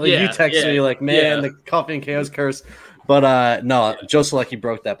was. Like, you texted me like, man, the coffee and chaos curse. But no, Joe Selecki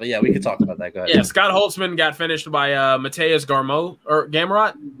broke that. But yeah, we could talk about that. Go ahead. Yeah, Scott Holtzman got finished by Mateus Gamrot.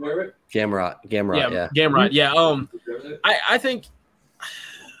 Gamrot. Yeah. Gamrot. Yeah. I think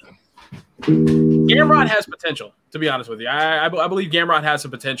Gamrot has potential. To be honest with you, I believe Gamrot has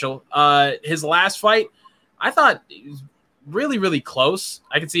some potential. His last fight, I thought it was really, really close.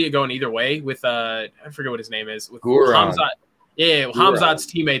 I could see it going either way with I forget what his name is, with Hamzat. Yeah, Hamzat's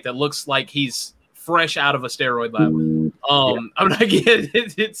teammate that looks like he's fresh out of a steroid lab. I'm not getting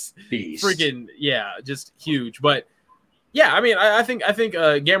it. It's Beast. Freaking just huge. But yeah, I mean, I think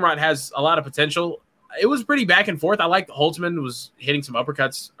Gamrot has a lot of potential. It was pretty back and forth. I like Holtzman was hitting some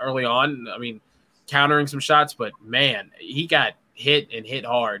uppercuts early on. I mean, countering some shots, but man, he got hit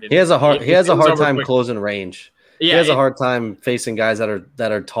hard. He has a hard time closing range. Yeah, he has a hard time facing guys that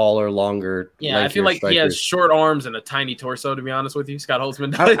are taller, longer. Yeah, I feel like strikers. He has short arms and a tiny torso. To be honest with you, Scott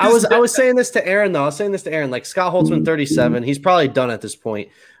Holtzman. I was saying this to Aaron though. Like Scott Holtzman, 37. He's probably done at this point.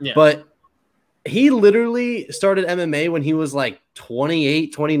 Yeah. But he literally started MMA when he was like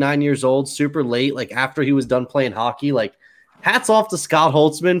 28, 29 years old, super late. Like after he was done playing hockey. Like, hats off to Scott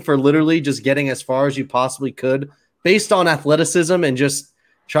Holtzman for literally just getting as far as you possibly could based on athleticism and just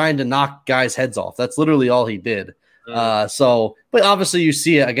trying to knock guys' heads off. That's literally all he did. But obviously you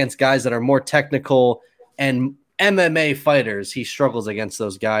see it against guys that are more technical and MMA fighters. He struggles against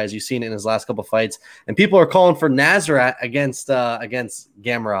those guys. You've seen it in his last couple fights. And people are calling for Nazareth against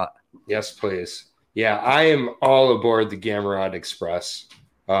Gamrot. Yes, please. Yeah, I am all aboard the Gamrot Express.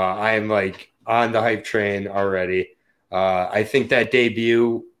 I am like on the hype train already. I think that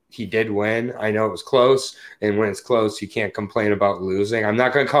debut, he did win. I know it was close, and when it's close, you can't complain about losing. I'm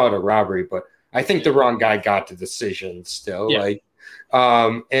not going to call it a robbery, but I think the wrong guy got the decision still. Yeah.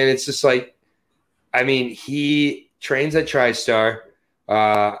 And it's just like, I mean, he trains at TriStar.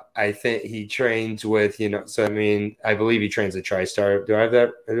 I think he trains with, so I mean, I believe he trains at TriStar. Do I have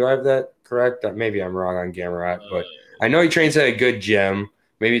that correct? Maybe I'm wrong on Gamrot, but I know he trains at a good gym.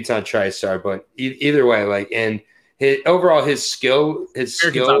 Maybe it's not TriStar, but either way, and his skill.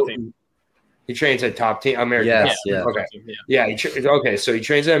 He trains at top team American. Yes, yeah. Okay. Yeah. So he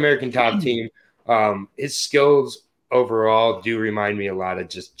trains at American top team. His skills overall do remind me a lot of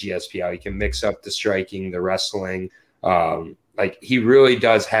just GSP. How he can mix up the striking, the wrestling. He really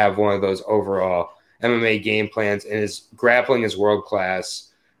does have one of those overall MMA game plans, and his grappling is world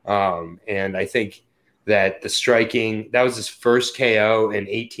class. And I think that the striking, that was his first KO in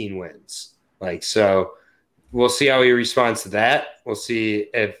 18 wins. So. We'll see how he responds to that. We'll see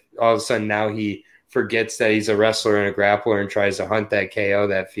if all of a sudden now he forgets that he's a wrestler and a grappler and tries to hunt that KO,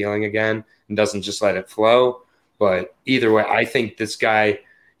 that feeling again, and doesn't just let it flow. But either way, I think this guy,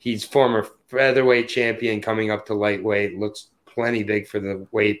 he's former featherweight champion coming up to lightweight, looks plenty big for the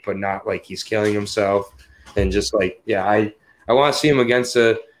weight, but not like he's killing himself. And just I want to see him against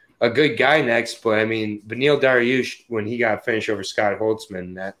a good guy next. But I mean, Beneil Dariush, when he got finished over Scott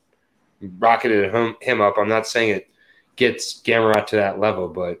Holtzman, that rocketed him up. I'm not saying it gets Gamrot to that level,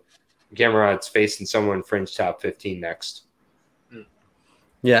 but Gamrot's facing someone fringe top 15 next.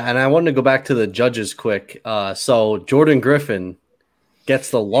 Yeah, and I wanted to go back to the judges quick. So Jordan Griffin,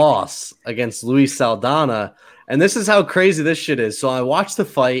 gets the loss against Luis Saldana. And this is how crazy this shit is. So I watched the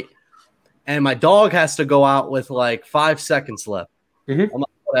fight, and my dog has to go out with like 5 seconds left. Mm-hmm. I'm like,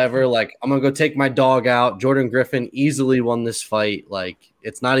 whatever. Like, I'm going to go take my dog out. Jordan Griffin easily won this fight. Like,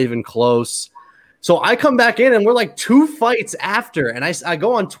 it's not even close. So I come back in, and we're like 2 fights after. And I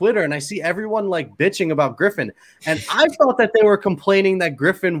go on Twitter, and I see everyone like bitching about Griffin. And I thought that they were complaining that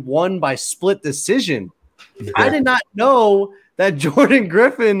Griffin won by split decision. I did not know that Jordan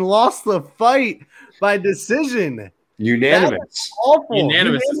Griffin lost the fight by decision. Unanimous. Awful.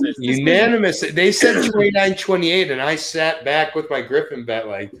 Unanimous. They said 29-28, and I sat back with my Griffin bet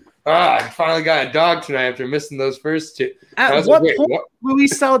like, I finally got a dog tonight after missing those first 2. At what point did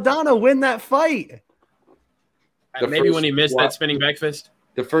Luis Saldana win that fight? Maybe when he missed that spinning back fist.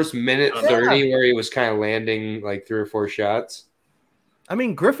 The first minute 30 where he was kind of landing like 3 or 4 shots. I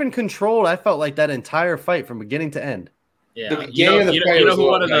mean, Griffin controlled, I felt like, that entire fight from beginning to end. Yeah. The beginning of the fight was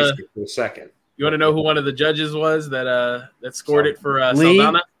a nice for a second. You want to know who one of the judges was that scored it for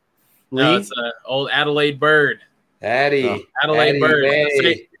Saldana? No, it's old Adelaide Bird. Adelaide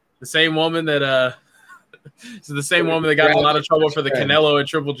Bird. The same woman that got in a lot of trouble for the Canelo and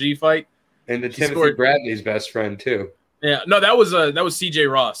Triple G fight. And the Timothy Bradley's best friend too. Yeah, no, that was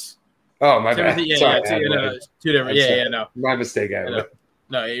CJ Ross. Oh, my bad. Sorry, two different. No, my mistake.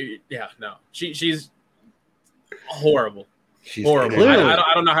 No. She's horrible. She's horrible.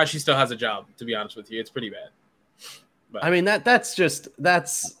 I don't know how she still has a job. To be honest with you, it's pretty bad. But. I mean that's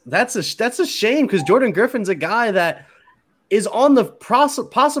a shame because Jordan Griffin's a guy that is on the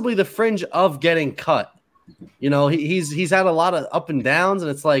possibly the fringe of getting cut. You know, he's had a lot of up and downs, and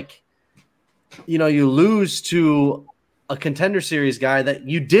it's like, you know, you lose to a Contender Series guy that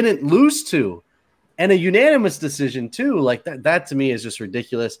you didn't lose to, and a unanimous decision too. Like that to me is just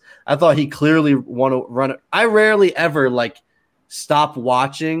ridiculous. I thought he clearly want to run it. I rarely ever like stop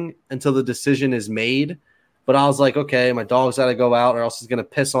watching until the decision is made, but I was like, okay, my dog's got to go out or else he's going to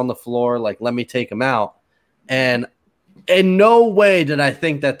piss on the floor. Like, let me take him out. And in no way did I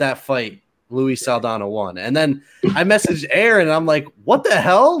think that fight Luis Saldana won. And then I messaged Aaron and I'm like, what the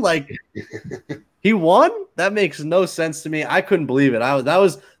hell? Like, he won? That makes no sense to me. I couldn't believe it. That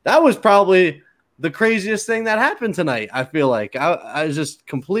was probably the craziest thing that happened tonight. I feel like I was just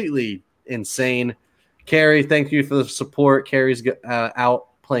completely insane. Carrie, thank you for the support. Carrie's out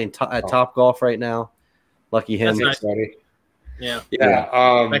playing at Top Golf right now. Lucky him. That's nice. Yeah.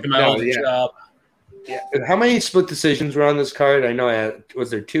 Making my old job. Yeah. How many split decisions were on this card? I know. Was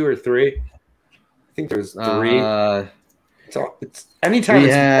there 2 or 3? I think there was 3. It's anytime we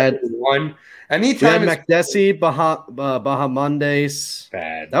it's had 1. Anytime we had McDessie, Bahamondes.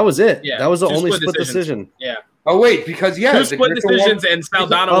 Bad. That was it. Yeah, that was the only split decision. Yeah. Oh wait, because 2 split decisions and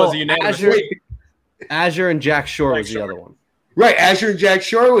Saldana was a unanimous. Azure and Jack Shore was the other one. Right, Azure and Jack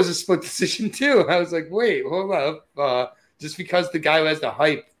Shore was a split decision too. I was like, wait, hold up. Just because the guy who has the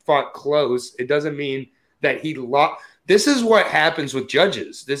hype fought close, it doesn't mean that he lost. This is what happens with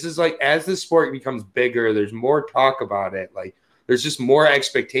judges. This is like, as the sport becomes bigger, there's more talk about it. Like, there's just more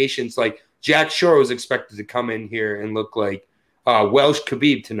expectations. Like, Jack Shore was expected to come in here and look like Welsh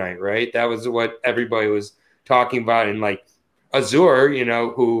Khabib tonight, right? That was what everybody was talking about. And like Azure, you know,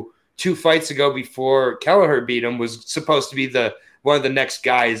 who 2 fights ago before Kelleher beat him was supposed to be one of the next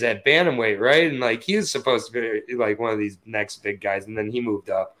guys at bantamweight, right? And like, he was supposed to be like one of these next big guys, and then he moved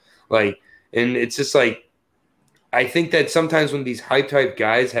up. Like, and it's just like, I think that sometimes when these hype type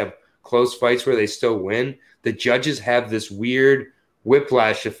guys have close fights where they still win, the judges have this weird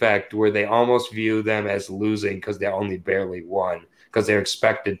whiplash effect where they almost view them as losing because they only barely won, because they're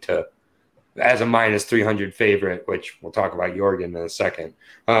expected to, as a minus 300 favorite, which we'll talk about Jorgen in a second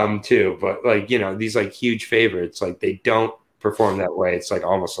too. But like, you know, these like huge favorites, like they don't perform that way. It's like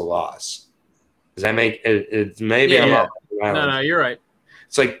almost a loss. Does that make it? It's maybe No, you're right.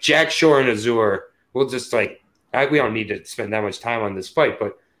 It's like Jack Shore and Azure. We'll just like, we don't need to spend that much time on this fight,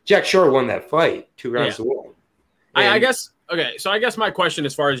 but Jack Shore won that fight 2 rounds to 1. I guess. Okay, so I guess my question,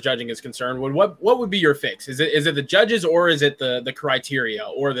 as far as judging is concerned, what would be your fix? Is it the judges, or is it the criteria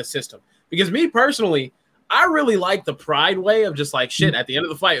or the system? Because me personally, I really like the pride way of just like, shit, at the end of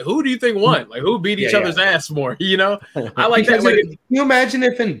the fight, who do you think won? Like, who beat each other's ass more? You know, I like that. Like, can you imagine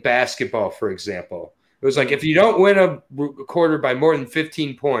if in basketball, for example, it was like, if you don't win a quarter by more than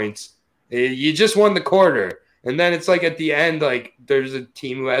 15 points, you just won the quarter. And then it's like at the end, like there's a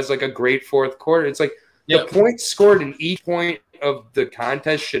team who has like a great fourth quarter. It's like the points scored in each point of the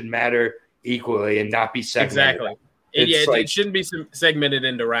contest should matter equally and not be segmented. Exactly. It shouldn't be segmented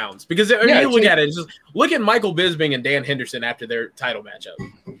into rounds, because you look at it, just look at Michael Bisping and Dan Henderson after their title matchup.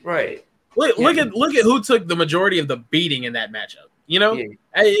 Right. Look at who took the majority of the beating in that matchup. You know, Yeah.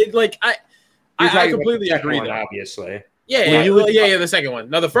 I completely agree. One, though. Obviously, The second one.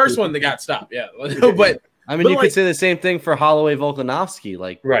 No, the first one that got stopped. Yeah, but I mean, you could say the same thing for Holloway Volkanovski.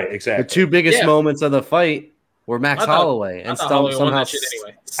 Like, right, exactly. The two biggest moments of the fight were Max Holloway, and somehow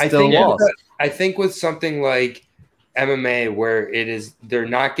still lost. I think with something like MMA, where they're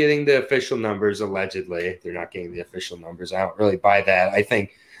not getting the official numbers. Allegedly, they're not getting the official numbers. I don't really buy that. I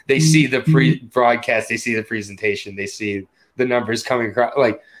think they see the broadcast, they see the presentation, they see the numbers coming across.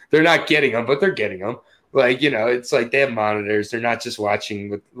 Like, they're not getting them, but they're getting them. Like, it's like they have monitors. They're not just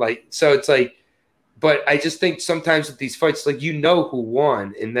watching so it's like. But I just think sometimes with these fights, like, who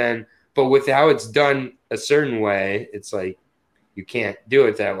won, but with how it's done a certain way, it's like you can't do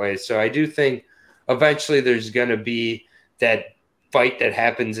it that way. So I do think eventually there's going to be that fight that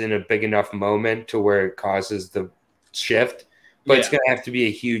happens in a big enough moment to where it causes the shift. But it's going to have to be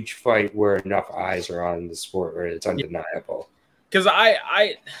a huge fight where enough eyes are on the sport where it's undeniable. Because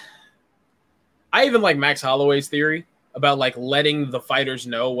I even like Max Holloway's theory about like letting the fighters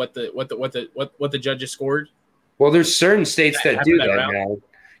know what the judges scored. Well, there's certain states that do that now.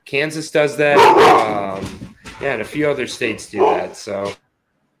 Kansas does that. And a few other states do that. So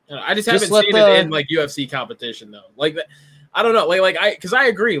I just haven't seen it in like UFC competition though. Like, I don't know. Because I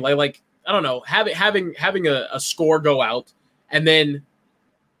agree. Like I don't know. Having a score go out, and then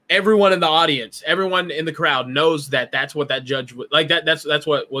everyone in the audience, everyone in the crowd knows that's what that judge would like. That's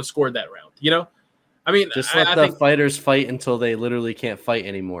what was scored that round. You know. I mean, just let the fighters fight until they literally can't fight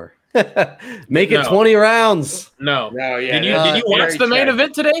anymore. Make it 20 rounds. No, yeah. Did you watch the main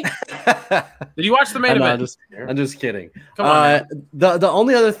event today? Did you watch the main event? I'm just kidding. Come on. The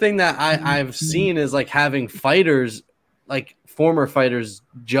only other thing that I've seen is like having fighters, like former fighters,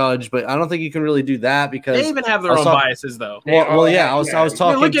 judge, but I don't think you can really do that because they even have their own biases, though. I was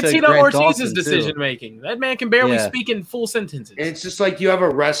talking. Look at Tito Grant Ortiz's decision making. That man can barely speak in full sentences. And it's just like you have a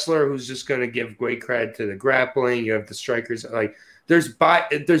wrestler who's just going to give great credit to the grappling. You have the strikers. Like there's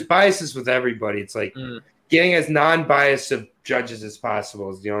biases with everybody. It's like getting as non-biased of judges as possible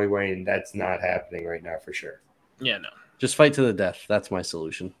is the only way, and that's not happening right now for sure. Yeah, no. Just fight to the death. That's my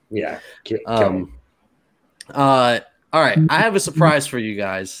solution. Yeah. All right, I have a surprise for you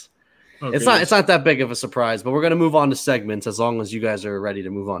guys. Okay. It's not that big of a surprise, but we're going to move on to segments as long as you guys are ready to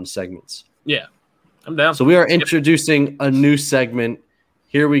move on to segments. Yeah, I'm down. So we are introducing a new segment.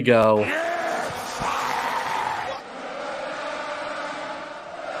 Here we go.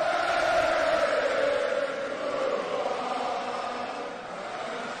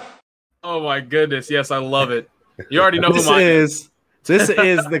 Oh my goodness! Yes, I love it. You already know who mine is. This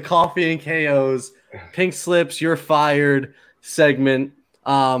is the Coffee and KO's Pink Slips, You're Fired segment.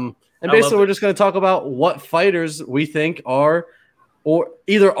 And basically we're just going to talk about what fighters we think are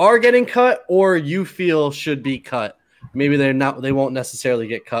getting cut or you feel should be cut. Maybe they won't necessarily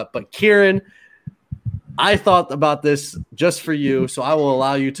get cut. But Kieran, I thought about this just for you, so I will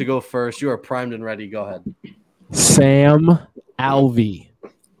allow you to go first. You are primed and ready. Go ahead. Sam Alvey.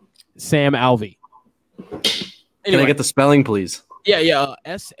 Anyway. Can I get the spelling, please? Yeah.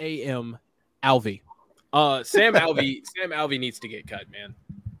 SAM Alvey. Sam Alvey needs to get cut, man.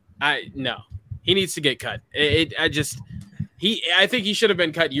 He needs to get cut. I think he should have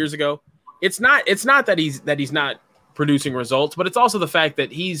been cut years ago. It's not that he's not producing results, but it's also the fact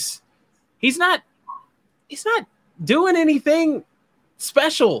that he's not doing anything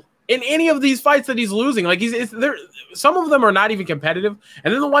special in any of these fights that he's losing. Like some of them are not even competitive,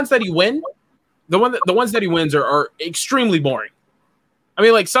 and then the ones that he wins are extremely boring. I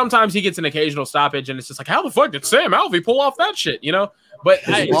mean, like sometimes he gets an occasional stoppage, and it's just like, how the fuck did Sam Alvey pull off that shit? You know, but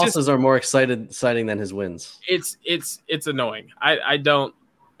his losses are more exciting than his wins. It's annoying. I don't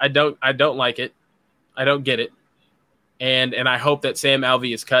like it. I don't get it, and I hope that Sam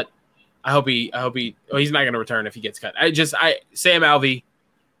Alvey is cut. I hope he's not going to return if he gets cut. Sam Alvey,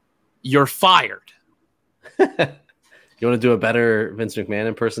 you're fired. You want to do a better Vince McMahon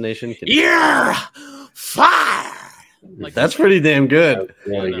impersonation? You're fired. Like, that's pretty damn good.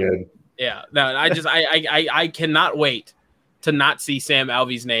 Really good. Yeah. No, I cannot wait to not see Sam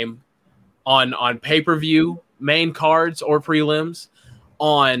Alvey's name on pay-per-view main cards or prelims,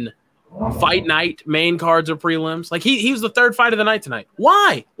 on fight night main cards or prelims. Like he was the third fight of the night tonight.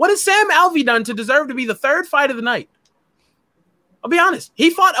 Why? What has Sam Alvey done to deserve to be the third fight of the night? I'll be honest. He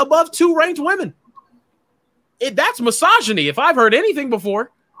fought above 2 ranked women. That's misogyny if I've heard anything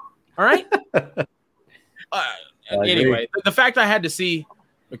before. All right. Anyway, the fact I had to see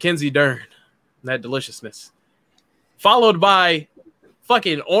Mackenzie Dern, that deliciousness, followed by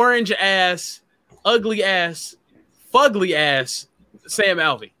fucking orange ass, ugly ass, fugly ass Sam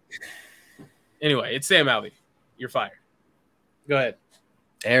Alvey. Anyway, it's Sam Alvey. You're fired. Go ahead.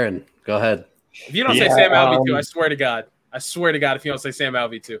 Aaron, go ahead. If you don't say Sam Alvey too, I swear to God, if you don't say Sam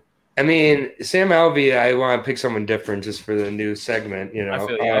Alvey too. I mean, Sam Alvey, I want to pick someone different just for the new segment. You know, I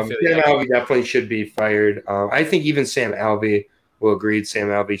feel you. Sam Alvey definitely should be fired. I think even Sam Alvey will agree Sam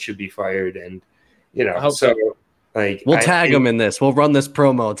Alvey should be fired, and you know, so like we'll tag him in this. We'll run this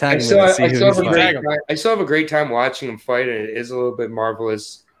promo. Tag him. I still have a great time watching him fight, and it is a little bit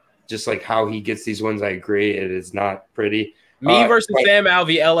marvelous, just like how he gets these wins. I agree, it is not pretty. Me versus Sam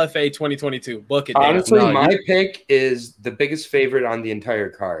Alvey, LFA 2022. Book it. Honestly, my pick is the biggest favorite on the entire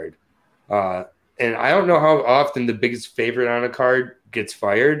card. And I don't know how often the biggest favorite on a card gets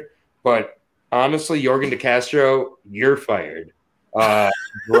fired, but honestly, Jorgen De Castro, you're fired.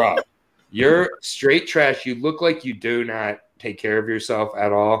 Bro, you're straight trash. You look like you do not take care of yourself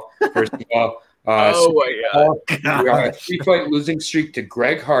at all. First of all, my God. You're on a 3-fight losing streak to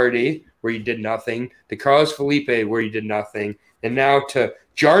Greg Hardy, where you did nothing, to Carlos Felipe, where you did nothing, and now to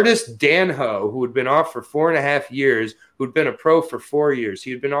Jardis Danho, who had been off for 4.5 years, who'd been a pro for 4 years.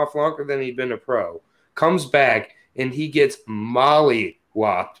 He'd been off longer than he'd been a pro. Comes back, and he gets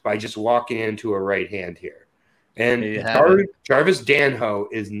molly-whopped by just walking into a right hand here. And Jarvis Danho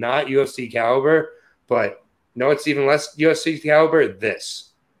is not UFC caliber, but no, it's even less UFC caliber.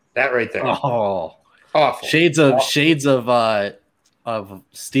 That right there. Oh, awful. Shades of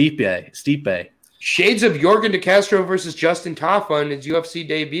Stipe. Shades of Jorgen De Castro versus Justin Tafa in his UFC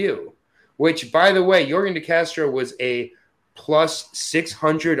debut, which, by the way, Jorgen De Castro was a plus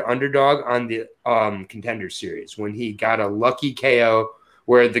 600 underdog on the Contender Series when he got a lucky KO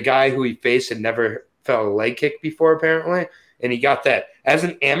where the guy who he faced had never felt a leg kick before, apparently, and he got that. As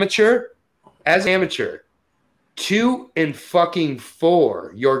amateur,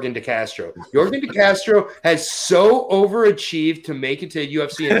 2-4, Jorgen De Castro. Jorgen De Castro has so overachieved to make it to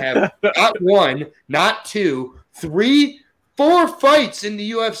UFC and have not 1, not 2, 3, 4 fights in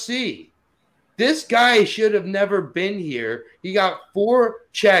the UFC. This guy should have never been here. He got 4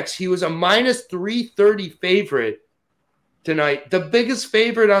 checks. He was a minus 330 favorite tonight, the biggest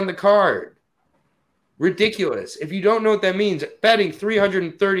favorite on the card. Ridiculous. If you don't know what that means, betting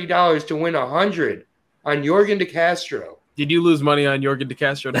 $330 to win $100 on Jorgen De Castro. Did you lose money on Jorgen De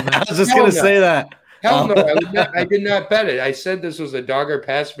Castro tonight? I was just going to say that. Hell no, I did not bet it. I said this was a dogger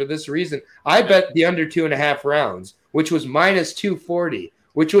pass for this reason. I bet the under 2.5 rounds, which was minus 240,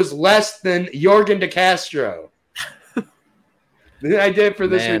 which was less than Jorgen De Castro. I did it for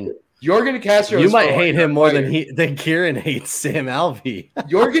this reason. Jorgen De Castro. You might hate him more than Kieran hates Sam Alvey.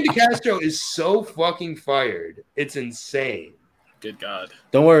 Jorgen De Castro is so fucking fired. It's insane. Good God.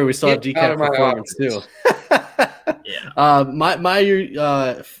 Don't worry, we still have decaf performance too.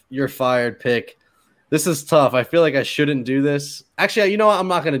 Yeah. You're fired pick. This is tough. I feel like I shouldn't do this. Actually, you know what? I'm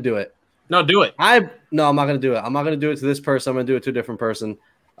not going to do it. No, do it. I'm not going to do it. I'm not going to do it to this person. I'm going to do it to a different person.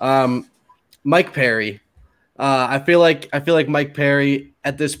 Mike Perry. I feel like Mike Perry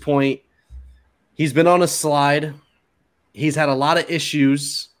at this point, he's been on a slide. He's had a lot of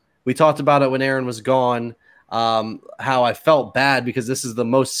issues. We talked about it when Aaron was gone. How I felt bad because this is the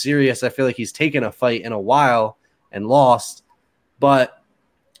most serious I feel like he's taken a fight in a while and lost. But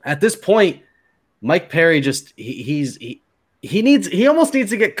at this point, Mike Perry just he almost needs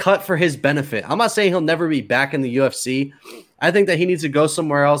to get cut for his benefit. I'm not saying he'll never be back in the UFC. I think that he needs to go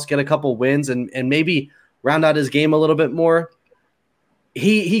somewhere else, get a couple wins, and maybe round out his game a little bit more.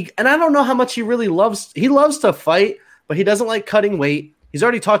 He and I don't know how much he really loves. He loves to fight, but he doesn't like cutting weight. He's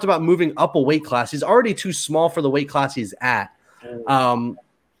already talked about moving up a weight class. He's already too small for the weight class he's at. All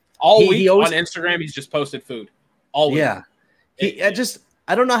week on Instagram, he's just posted food. All week. Yeah.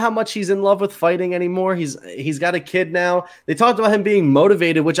 I don't know how much he's in love with fighting anymore. He's got a kid now. They talked about him being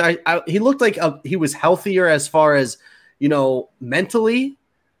motivated, which he looked like he was healthier as far as, mentally,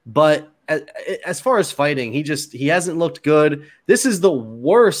 but as far as fighting, he hasn't looked good. This is the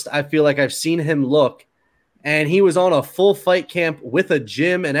worst I feel like I've seen him look. And he was on a full fight camp with a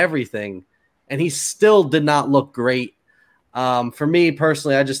gym and everything, and he still did not look great. For me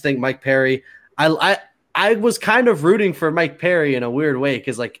personally, I just think Mike Perry. I was kind of rooting for Mike Perry in a weird way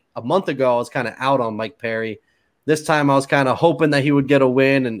because like a month ago I was kind of out on Mike Perry. This time I was kind of hoping that he would get a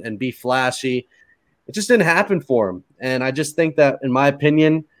win and be flashy. It just didn't happen for him, and I just think that, in my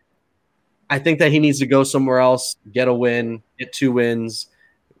opinion, I think that he needs to go somewhere else, get a win, get 2 wins,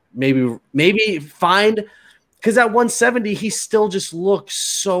 maybe find. Because at 170, he still just looks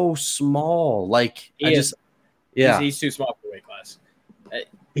so small. Like he's too small for the weight class.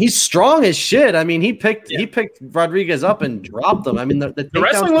 He's strong as shit. I mean, he picked Rodriguez up and dropped him. I mean, the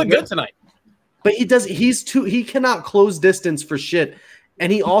wrestling looked good tonight. But he cannot close distance for shit,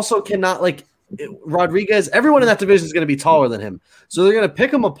 and he also cannot Rodriguez, everyone in that division is going to be taller than him. So they're going to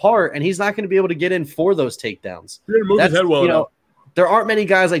pick him apart, and he's not going to be able to get in for those takedowns. His head well enough. There aren't many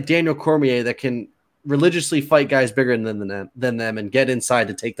guys like Daniel Cormier that can religiously fight guys bigger than them and get inside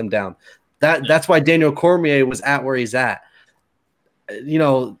to take them down. That's why Daniel Cormier was at where he's at.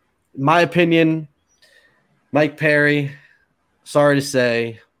 My opinion, Mike Perry, sorry to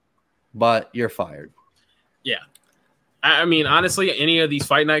say, but you're fired. Yeah. I mean, honestly, any of these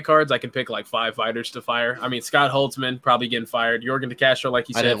fight night cards, I can pick like 5 fighters to fire. I mean, Scott Holtzman probably getting fired. Jorgen De Castro, like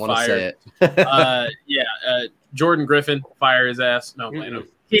you said, I didn't want to say it. Jordan Griffin, fire his ass. No, playing him.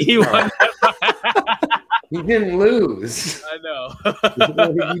 He won. He didn't lose. I know.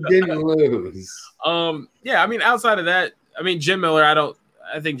 He didn't lose. Yeah, I mean, outside of that, I mean, Jim Miller,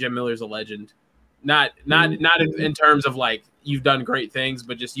 I think Jim Miller's a legend. Not in terms of like you've done great things,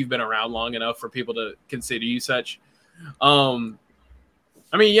 but just you've been around long enough for people to consider you such.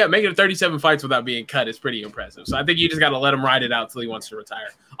 I mean, yeah, making it 37 fights without being cut is pretty impressive. So I think you just got to let him ride it out till he wants to retire.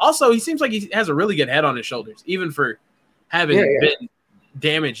 Also, he seems like he has a really good head on his shoulders, even for having been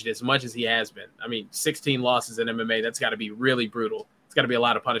damaged as much as he has been. I mean, 16 losses in MMA, that's got to be really brutal. It's got to be a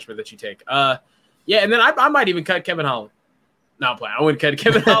lot of punishment that you take. And then I might even cut Kevin Holland. No, I'm playing. I wouldn't cut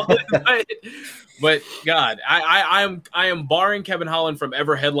Kevin Holland, but God, I am barring Kevin Holland from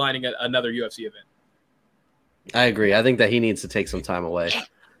ever headlining another UFC event. I agree. I think that he needs to take some time away.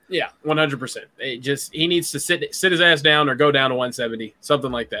 Yeah, 100%. He needs to sit his ass down or go down to 170,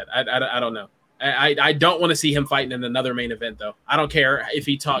 something like that. I don't know. I don't want to see him fighting in another main event though. I don't care if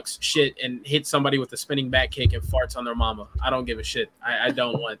he talks shit and hits somebody with a spinning back kick and farts on their mama. I don't give a shit. I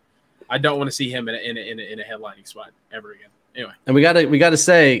don't want to see him in a headlining spot ever again. Anyway, and we gotta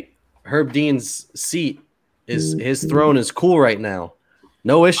say Herb Dean's seat is his throne is cool right now.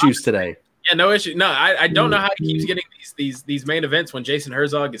 No issues today. Yeah, no issue. No, I don't know how he keeps getting these main events when Jason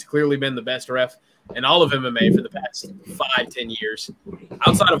Herzog has clearly been the best ref in all of MMA for the past 5-10 years,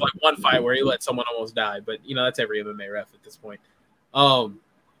 outside of like one fight where he let someone almost die. But that's every MMA ref at this point.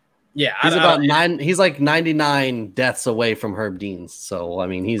 Yeah, he's like 99 deaths away from Herb Dean's. So I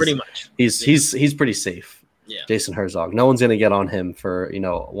mean, he's pretty much he's pretty safe. Yeah, Jason Herzog. No one's gonna get on him for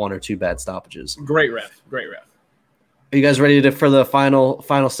 1 or 2 bad stoppages. Great ref. Are you guys ready for the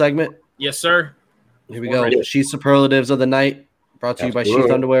final segment? Yes, sir. Here we go. Sheath Superlatives of the Night, brought to you by Sheath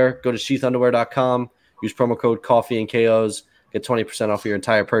Underwear. Go to sheathunderwear.com. Use promo code Coffee and KOs. Get 20% off your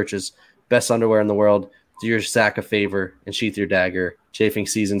entire purchase. Best underwear in the world. Do your sack a favor and sheath your dagger. Chafing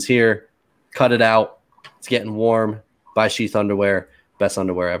season's here. Cut it out. It's getting warm. Buy Sheath Underwear. Best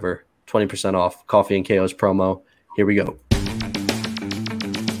underwear ever. 20% off. Coffee and KOs promo. Here we go.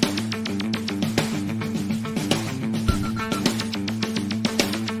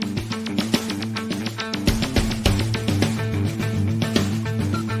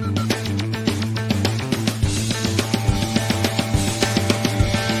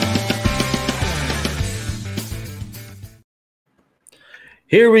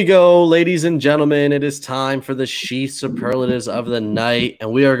 Here we go, ladies and gentlemen. It is time for the Sheath Superlatives of the Night,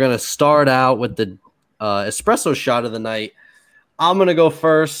 and we are going to start out with the espresso shot of the night. I'm going to go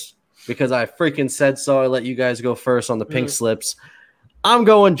first because I freaking said so. I let you guys go first on the pink slips. I'm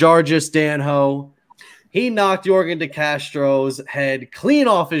going Georges Danho. He knocked Jorgen De Castro's head clean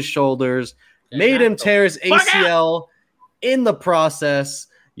off his shoulders, made him tear his ACL in the process.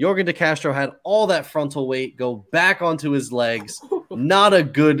 Jorgen De Castro had all that frontal weight go back onto his legs. Not a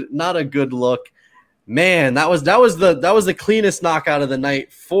good look. Man, that was the cleanest knockout of the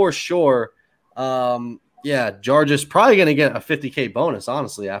night for sure. Yeah, Georges probably going to get a $50K bonus,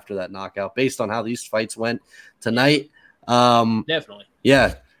 honestly, after that knockout, based on how these fights went tonight. Definitely.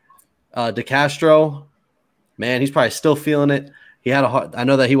 Yeah. De Castro, man, he's probably still feeling it. I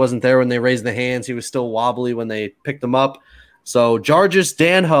know that he wasn't there when they raised the hands. He was still wobbly when they picked him up. So, Georges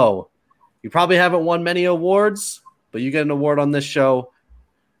Danho, you probably haven't won many awards, but you get an award on this show.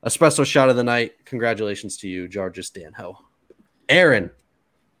 Espresso shot of the night. Congratulations to you, Georges Danho. Aaron.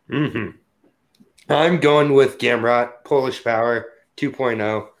 Mm-hmm. I'm going with Gamrot, Polish Power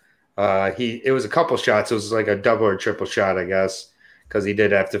 2.0. It was a couple shots. It was like a double or triple shot, I guess, because he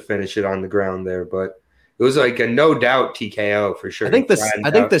did have to finish it on the ground there. But it was like a no doubt TKO for sure. I think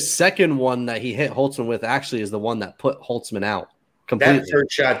the second one that he hit Holtzman with actually is the one that put Holtzman out completely. That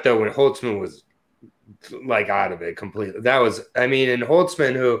third shot, though, when Holtzman was like out of it completely. That was, I mean, and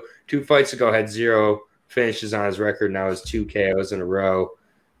Holtzman, who 2 fights ago had 0 finishes on his record, now has 2 KOs in a row.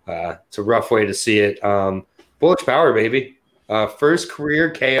 It's a rough way to see it. Polish Power, baby. First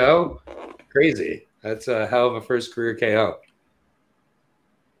career KO. Crazy. That's a hell of a first career KO.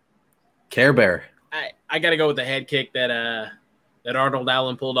 Care Bear. I got to go with the head kick that that Arnold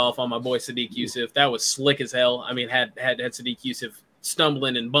Allen pulled off on my boy Sadiq Yusuf. That was slick as hell. I mean, had Sadiq Yusuf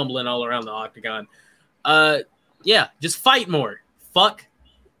stumbling and bumbling all around the octagon. Yeah, just fight more. Fuck.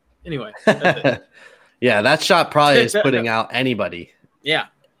 Anyway, that's it. Yeah, that shot probably is putting out anybody. Yeah,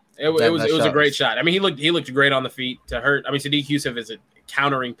 it was a great shot. I mean, he looked great on the feet to hurt. I mean, Sadiq Yusuf is a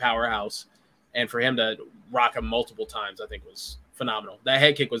countering powerhouse, and for him to rock him multiple times, I think was phenomenal. That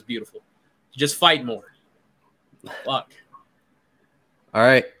head kick was beautiful. Just fight more. Fuck. All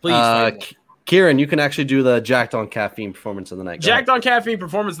right, Please fight more. Kieran, you can actually do the jacked on caffeine performance of the night. Jacked on caffeine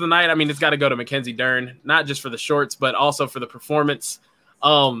performance of the night. I mean, it's got to go to Mackenzie Dern, not just for the shorts, but also for the performance.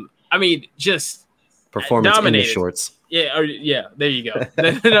 I mean, just performance dominated. in the shorts. Yeah, there you go.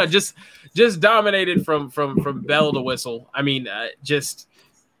 No, just dominated from bell to whistle. I mean, just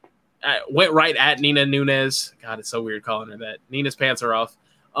went right at Nina Nunes. God, it's so weird calling her that. Nina's pants are off.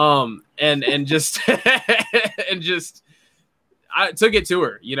 And just and just I took it to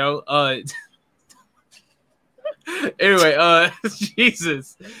her, you know. Anyway,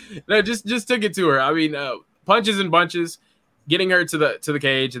 Jesus, no, just took it to her. I mean, punches and bunches, getting her to the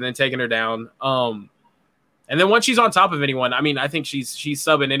cage and then taking her down. And then once she's on top of anyone, I mean, I think she's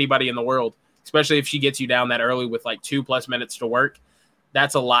subbing anybody in the world, especially if she gets you down that early with like 2+ minutes to work.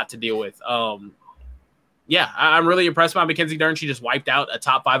 That's a lot to deal with. Yeah, I'm really impressed by Mackenzie Dern. She just wiped out a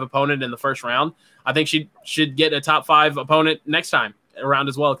top 5 opponent in the first round. I think she should get a top 5 opponent next time around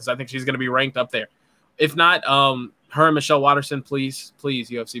as well, because I think she's going to be ranked up there. If not, her and Michelle Watterson, please,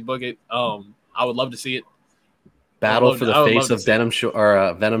 UFC, book it. I would love to see it. Battle for the face of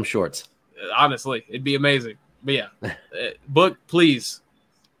Venom shorts. Honestly, it'd be amazing. But yeah, book, please.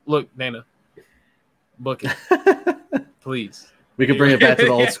 Look, Dana, book it, please. We could bring it back to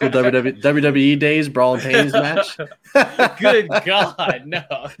the old school WWE days, brawl and panties match. Good God, no.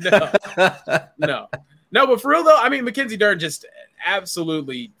 But for real though, I mean, Mackenzie Dern just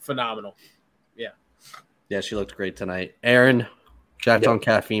absolutely phenomenal. Yeah, she looked great tonight. Aaron, jacked on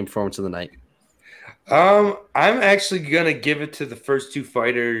caffeine performance of the night. I'm actually gonna give it to the first 2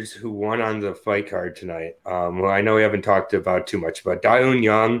 fighters who won on the fight card tonight. Well, I know we haven't talked about too much, but Da-Un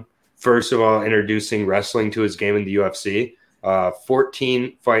Young, first of all, introducing wrestling to his game in the UFC.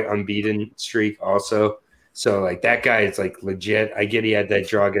 14 fight unbeaten streak also. So like that guy is like legit. I get he had that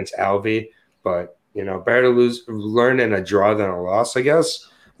draw against Alvey, but you know, better to learn in a draw than a loss, I guess.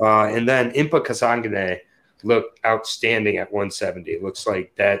 And then Impa Kasangane looked outstanding at 170. It looks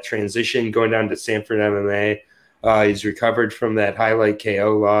like that transition going down to Sanford MMA. He's recovered from that highlight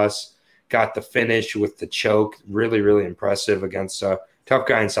KO loss, got the finish with the choke. Really, really impressive against a tough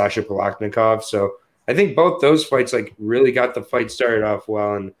guy in Sasha Polaknikov. So I think both those fights like really got the fight started off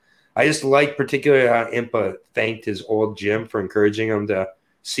well. And I just like particularly how Impa thanked his old gym for encouraging him to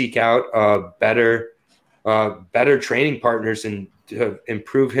seek out better training partners and to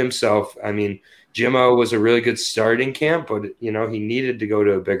improve himself. I mean, Jimmo was a really good starting camp, but you know, he needed to go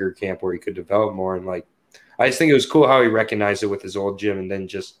to a bigger camp where he could develop more. And like, I just think it was cool how he recognized it with his old gym, and then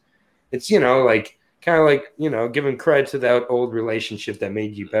just it's, you know, like kind of like, you know, giving credit to that old relationship that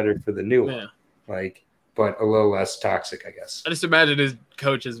made you better for the new one. Like, but a little less toxic, I guess. I just imagine his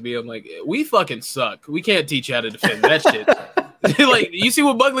coaches being like, "We fucking suck. We can't teach you how to defend that shit." Like, you see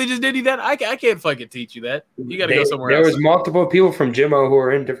what Buckley just did? I can't fucking teach you that. You got to go somewhere else. There was multiple people from Jimmo who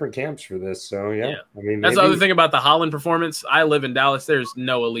are in different camps for this. So, yeah. I mean, that's the other thing about the Holland performance. I live in Dallas. There's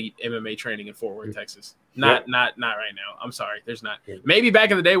no elite MMA training in Fort Worth, Texas. Not right now. I'm sorry. There's not. Maybe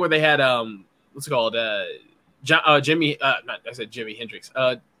back in the day where they had, what's it called? Johnny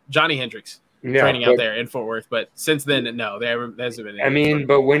Hendricks training out there in Fort Worth. But since then, no, there hasn't been. I mean,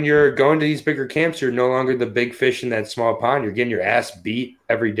 but when you're going to these bigger camps, you're no longer the big fish in that small pond. You're getting your ass beat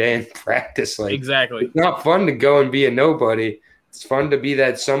every day in practice. Like, exactly. It's not fun to go and be a nobody. It's fun to be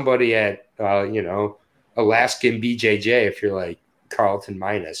that somebody at, you know, Alaskan BJJ if you're like Carlton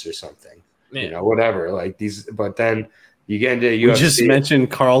Minus or something. Yeah. You know, whatever. Like these, but then you get into UFC. We just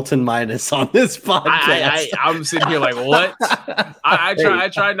mentioned Carlton Minus on this podcast. I'm sitting here like, what? I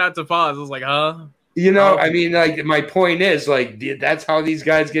tried not to pause. I was like, huh? You know, I mean, like, my point is, like, that's how these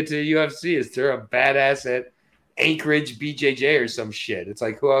guys get to the UFC is they're a badass at Anchorage BJJ or some shit. It's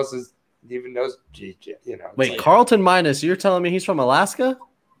like, who else even knows BJJ? You know. Wait, like, Carlton Minus, you're telling me he's from Alaska?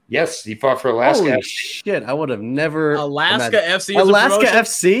 Yes, he fought for Alaska. Holy shit, I would have never. Alaska FC. Alaska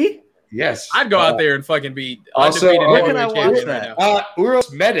FC? Yes. I'd go out there and fucking beat. Also, where can I watch that? Uros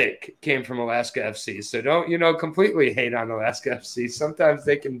Medic came from Alaska FC, so don't, you know, completely hate on Alaska FC. Sometimes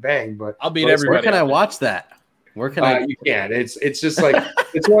they can bang, but I'll beat everybody. Where can I watch that? Where can I? You can't. It's just like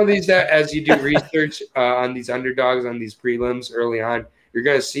it's one of these that as you do research on these underdogs on these prelims early on, you're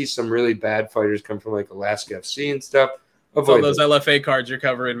gonna see some really bad fighters come from like Alaska FC and stuff. It's all those LFA cards you're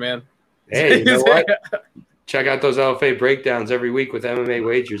covering, man. Hey, you know what? Check out those LFA breakdowns every week with MMA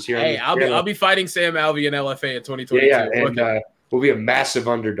wagers here. Hey, I'll be fighting Sam Alvey in LFA in 2022. Yeah, and we'll be a massive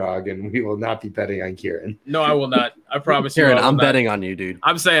underdog, and we will not be betting on Kieran. No, I will not. I promise you. Kieran, I'm betting on you, dude.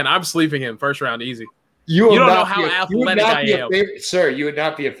 I'm saying I'm sleeping him first round easy. You don't know how athletic I am. Sir, you would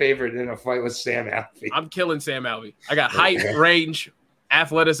not be a favorite in a fight with Sam Alvey. I'm killing Sam Alvey. I got height, range,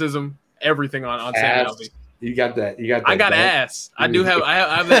 athleticism, everything on Sam Alvey. You got that. I got ass. I do have.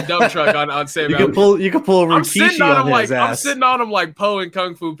 I have that dump truck on Sam. You can pull a Rikishi on his ass. I'm sitting on him like Poe and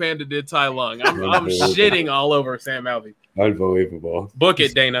Kung Fu Panda did Tai Lung. I'm shitting all over Sam Alvey. Unbelievable. Book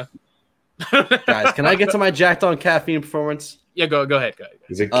it, Dana. Guys, can I get to my jacked on caffeine performance? Yeah, go ahead.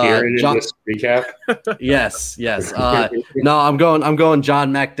 Is it Kieran in this recap? Yes. No, I'm going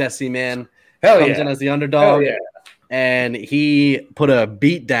John Makdessi, man. Comes in as the underdog. Hell yeah. And he put a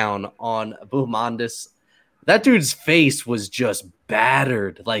beat down on Buhmandis. That dude's face was just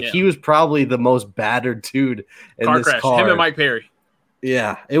battered. He was probably the most battered dude in this card. Him and Mike Perry.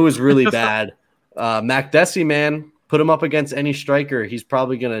 Yeah, it was really bad. Makdessi, man, put him up against any striker. He's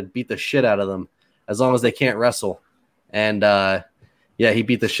probably going to beat the shit out of them as long as they can't wrestle. And, he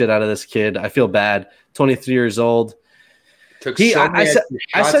beat the shit out of this kid. I feel bad. 23 years old. I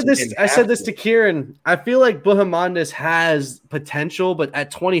said this to Kieran. I feel like Buhmandis has potential, but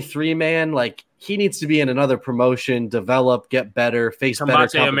at 23, man, he needs to be in another promotion, develop, get better, face better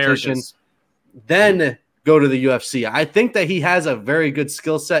competition, Americans. Then go to the UFC. I think that he has a very good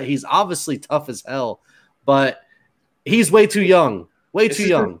skill set. He's obviously tough as hell, but he's way too young. This is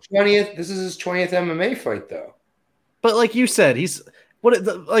his 20th MMA fight, though. But like you said, he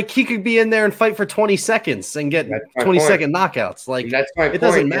could be in there and fight for 20 seconds and get 20-second knockouts. That's my point. It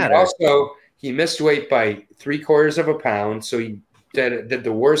doesn't matter. And also, he missed weight by 3/4 pounds, so he did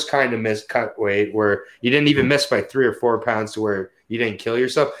the worst kind of miscut weight where you didn't even miss by 3 or 4 pounds to where you didn't kill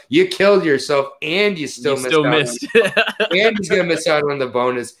yourself. You killed yourself, and you still missed. And he's going to miss out on the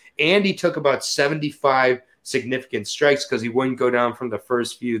bonus. And he took about 75 significant strikes because he wouldn't go down from the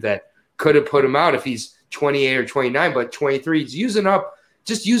first few that could have put him out if he's 28 or 29, but 23. He's used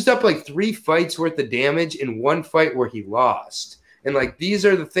up like 3 fights worth of damage in one fight where he lost. And these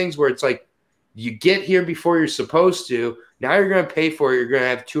are the things where it's you get here before you're supposed to. Now you're going to pay for it. You're going to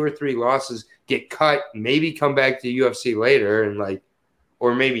have 2 or 3 losses, get cut, maybe come back to UFC later, and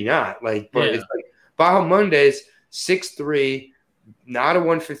or maybe not. It's Bahamundes, 6'3", not a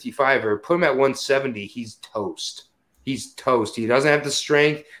 155er. Put him at 170. He's toast. He doesn't have the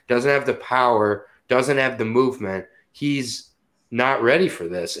strength, doesn't have the power, doesn't have the movement. He's not ready for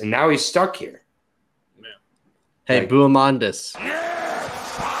this, and now he's stuck here. Yeah. Hey, Buhmandis.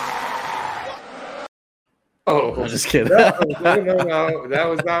 Oh, I'm just kidding. No, that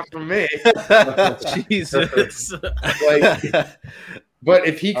was not for me. Jesus. But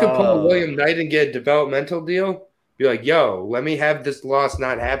if he could pull William Knight and get a developmental deal, be like, yo, let me have this loss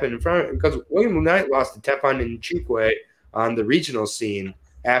not happen in front of him. Because William Knight lost to Tefan Nchukwu on the regional scene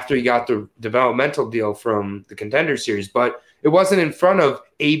after he got the developmental deal from the Contender Series. But it wasn't in front of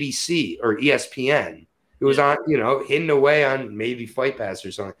ABC or ESPN. It was on, hidden away on maybe Fight Pass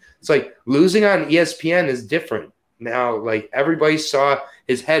or something. It's losing on ESPN is different. Now, everybody saw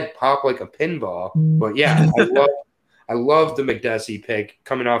his head pop like a pinball. But yeah, I love the Makdessi pick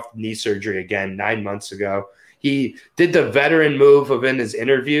coming off knee surgery again 9 months ago. He did the veteran move of in his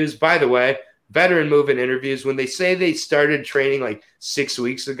interviews. By the way, veteran move in interviews, when they say they started training 6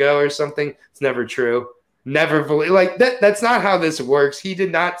 weeks ago or something, it's never true. Never believe that's not how this works. He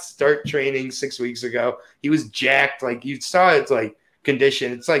did not start training 6 weeks ago. He was jacked. You saw it's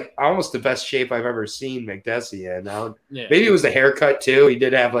condition. It's almost the best shape I've ever seen Makdessi in. Now, maybe it was the haircut too. He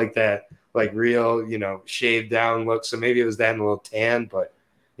did have that real, shaved down look. So maybe it was that and a little tan, but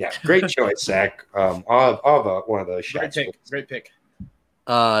yeah, great choice, Zach. All about one of those shots. Great pick.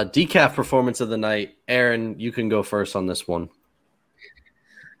 Decaf performance of the night. Aaron, you can go first on this one.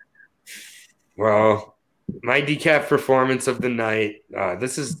 Well, my decaf performance of the night.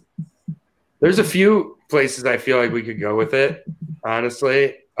 There's a few places I feel like we could go with it.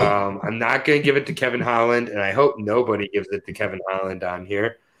 Honestly, I'm not going to give it to Kevin Holland, and I hope nobody gives it to Kevin Holland on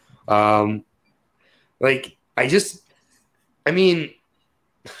here. I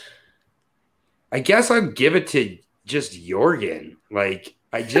guess I'd give it to just Jorgen. I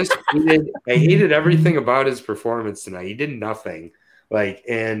hated everything about his performance tonight. He did nothing.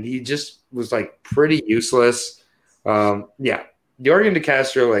 And he just was pretty useless. Jorgen De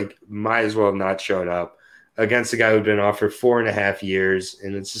Castro might as well have not shown up against a guy who'd been off for 4.5 years.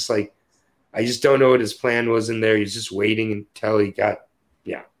 And it's just I just don't know what his plan was in there. He's just waiting until he got,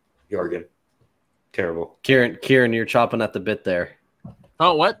 Jorgen. Terrible. Kieran, you're chopping at the bit there.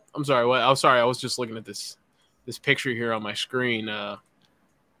 Oh, what? I'm sorry. What? I'm sorry. I was just looking at this picture here on my screen.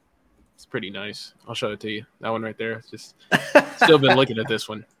 It's pretty nice. I'll show it to you. That one right there. It's just still been looking at this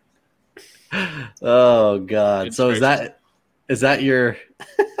one. Oh God! It's So gracious. is that your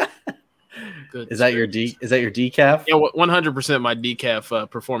Good is that your decaf? Yeah, 100% my decaf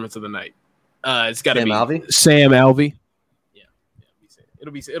performance of the night. It's got to Sam be Alvey? Sam Alvey. Yeah,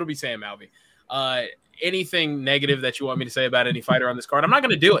 it'll be Sam Alvey. Anything negative that you want me to say about any fighter on this card, I'm not going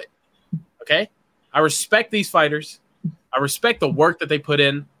to do it. Okay, I respect these fighters. I respect the work that they put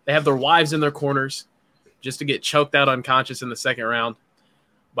in. They have their wives in their corners just to get choked out unconscious in the second round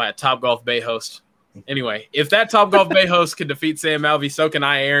by a Top Golf Bay host. Anyway, if that Top Golf Bay host can defeat Sam Alvey, so can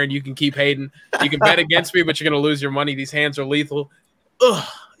I, Aaron. You can keep hating. You can bet against me, but you're going to lose your money. These hands are lethal. Ugh.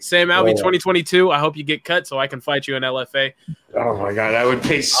 Sam Alvey, 2022. I hope you get cut so I can fight you in LFA. Oh my God, I would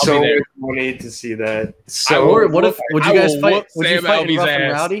pay so much money to see that. Would you guys fight? Would you Sam fight in Alvey's Rough and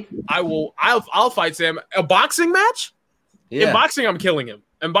ass. Rowdy? I'll fight Sam. A boxing match? Yeah. In boxing, I'm killing him.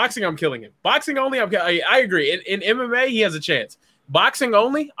 In boxing, I'm killing him. Boxing only, I agree. In MMA, he has a chance. Boxing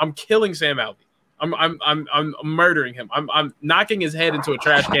only, I'm killing Sam Alvey. I'm murdering him. I'm knocking his head into a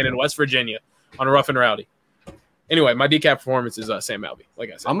trash can in West Virginia on a Rough and Rowdy. Anyway, my decaf performance is Sam Alvey.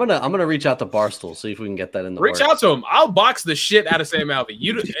 Like I said, I'm gonna reach out to Barstool, see if we can get that in the reach works. out to him. I'll box the shit out of Sam Alvey.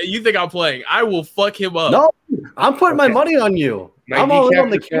 You think I'm playing? I will fuck him up. No, I'm putting my money on you. My I'm all in decaf on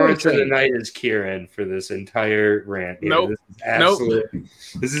the Kieran performance of the train. night is Kieran for this entire rant. Here. Nope.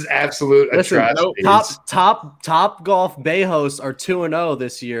 This is absolute Listen, atrocities. Top Golf Bay hosts are 2-0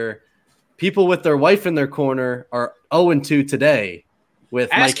 this year. People with their wife in their corner are 0-2 today. With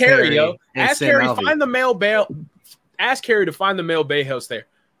Ask Mike Carrie, Perry yo. and Ask Sam Carrie, Alvey. find the male bail. Ask Carrie to find the male Bay host there.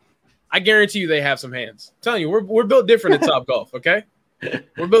 I guarantee you they have some hands. I'm telling you, we're built different at Top Golf, okay?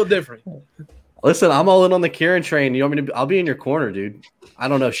 We're built different. Listen, I'm all in on the Kieran train. You want me to? I'll be in your corner, dude. I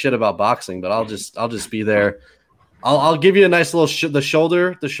don't know shit about boxing, but I'll just be there. I'll give you a nice little the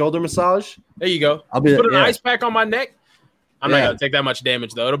shoulder massage. There you go. I'll be Put an yeah. ice pack on my neck. I'm not Yeah. gonna take that much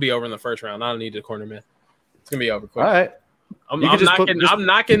damage though. It'll be over in the first round. I don't need the corner man. It's gonna be over quick. All right. I'm You can just knocking. I'm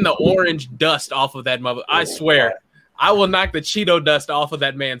knocking the orange dust off of that mother. I swear, I will knock the Cheeto dust off of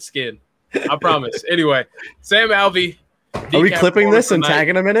that man's skin. I promise. Anyway, Sam Alvey. Are we clipping this and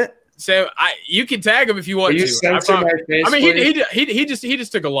tagging him in it? Sam, you can tag him if you want Will you to. censor my face, I mean, please? he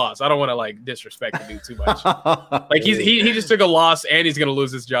just took a loss. I don't want to like disrespect the dude too much. Like he just took a loss and he's gonna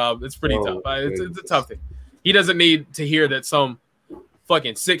lose his job. It's pretty tough. It's a tough thing. He doesn't need to hear that some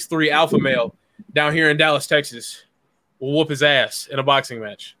fucking 6'3" alpha male down here in Dallas, Texas, will whoop his ass in a boxing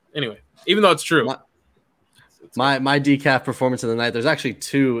match. Anyway, even though it's true. My decaf performance of the night. There's actually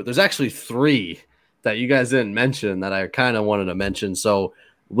three that you guys didn't mention that I kind of wanted to mention. So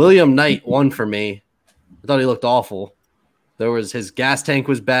William Knight won for me. I thought he looked awful. His gas tank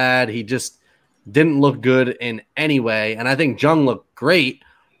was bad. He just didn't look good in any way. And I think Jung looked great,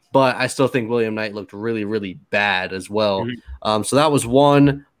 but I still think William Knight looked really, really bad as well. Mm-hmm. So that was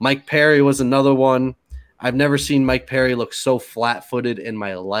one. Mike Perry was another one. I've never seen Mike Perry look so flat-footed in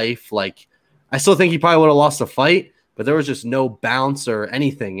my life. Like, I still think he probably would have lost the fight, but there was just no bounce or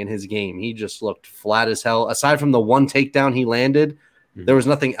anything in his game. He just looked flat as hell. Aside from the one takedown he landed, there was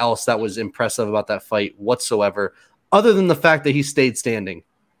nothing else that was impressive about that fight whatsoever, other than the fact that he stayed standing.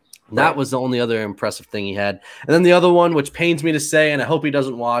 That was the only other impressive thing he had. And then the other one, which pains me to say, and I hope he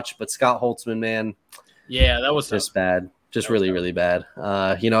doesn't watch, but Scott Holtzman, man. Yeah, that was just bad. Just really, really bad.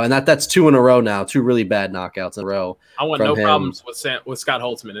 And that's two in a row now, two really bad knockouts in a row. I want no problems with Scott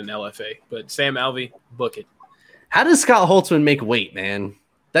Holtzman in LFA, but Sam Alvey, book it. How does Scott Holtzman make weight, man?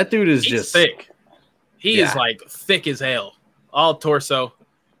 That dude is He's just thick. He is like thick as hell. All torso.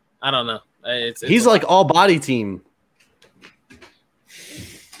 I don't know. He's like all body team.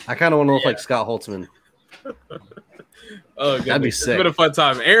 I kind of want to look like Scott Holtzman. Oh, that'd be sick. It's been a fun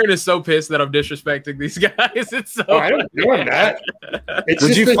time. Aaron is so pissed that I'm disrespecting these guys. It's so. I don't do that. It's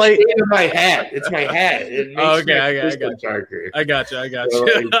just the shade of my hat. It's my hat. It makes darker. I got you. So,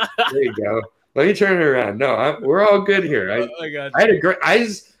 there you go. Let me turn it around. No, we're all good here. I got you. I had a great.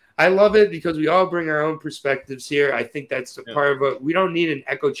 I love it because we all bring our own perspectives here. I think that's a part of it. We don't need an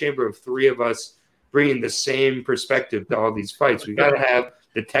echo chamber of three of us bringing the same perspective to all these fights. We got to have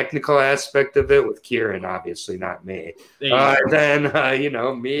the technical aspect of it with Kieran, obviously not me. Then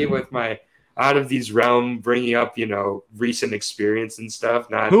me with my out of these realm, bringing up recent experience and stuff.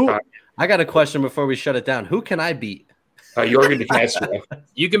 I got a question before we shut it down. Who can I beat? Jorgen De Castro.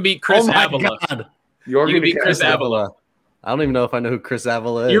 You can beat Chris Avila. You can beat Chris Avila. I don't even know if I know who Chris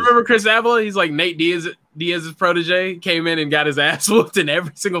Avila is. You remember Chris Avila? He's like Nate Diaz's protege. Came in and got his ass whooped in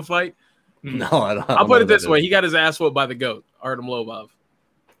every single fight. No, I don't. I'll put it this know. way: he got his ass whooped by the GOAT, Artem Lobov.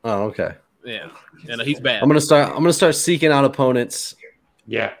 Oh, okay. Yeah, he's bad. I'm gonna start seeking out opponents.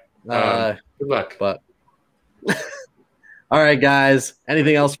 Yeah. Uh, Good luck. but all right, guys.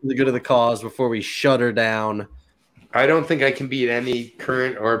 Anything else for the good of the cause before we shut her down? I don't think I can beat any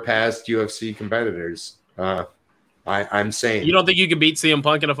current or past UFC competitors. I'm saying. You don't think you can beat CM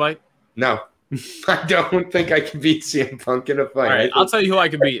Punk in a fight? No. I don't think I can beat CM Punk in a fight. All right, I'll tell you who I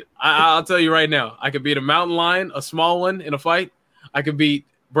can beat. I'll tell you right now. I could beat a mountain lion, a small one, in a fight. I could beat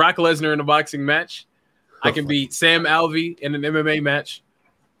Brock Lesnar in a boxing match. I can beat Sam Alvey in an MMA match.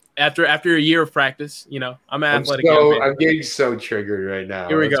 After a year of practice, I'm athletic. I'm getting so triggered right now.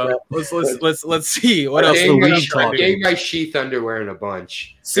 Here we go. Let's see what else. I'm getting my sheath underwear in a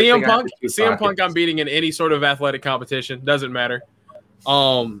bunch. CM Punk, I'm beating in any sort of athletic competition. Doesn't matter.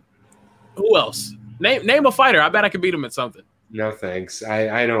 Who else? Name a fighter. I bet I could beat him at something. No thanks.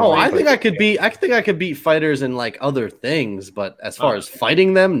 I don't. Oh, I think I could beat fighters in like other things, but as far as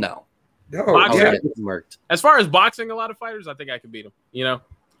fighting them, no. No. As far as boxing, a lot of fighters, I think I could beat them.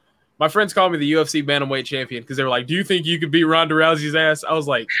 My friends called me the UFC bantamweight champion because they were like, "Do you think you could beat Ronda Rousey's ass?" I was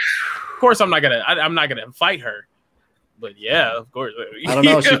like, "Of course I'm not gonna fight her." But yeah, of course. I don't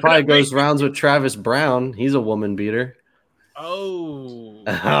know. She probably goes rounds with Travis Brown. He's a woman beater. Oh.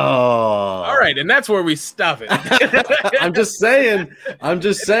 All right, and that's where we stop it. I'm just saying.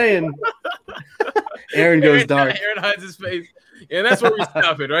 Aaron goes dark. Aaron hides his face. And that's where we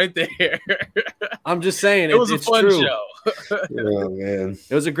stop it right there. I'm just saying. It was a fun show. Oh man,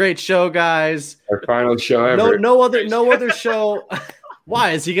 it was a great show, guys. Our final show ever. No other show.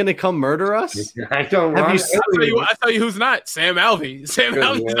 Why is he going to come murder us? I don't. I'll tell you who's not. Sam Alvey. Sam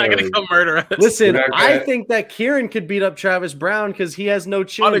Alvey's not going to come murder us. Listen, I think that Kieran could beat up Travis Brown because he has no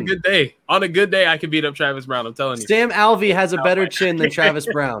chin. On a good day, I could beat up Travis Brown. I'm telling you. Sam Alvey has a better chin than Travis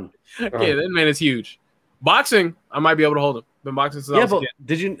Brown. Yeah, that man is huge. Boxing, I might be able to hold him. Been boxing since I was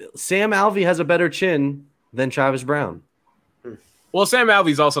a kid. Sam Alvey has a better chin than Travis Brown. Well, Sam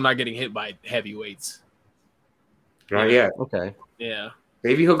Alvey's also not getting hit by heavyweights. Not yet. Okay. Yeah.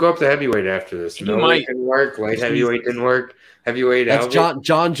 Maybe he'll go up to heavyweight after this. He might. Didn't work. Light heavyweight didn't work. Heavyweight. That's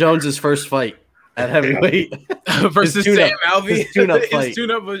John Jones's first fight at heavyweight versus Sam Alvey. His tune-up fight. His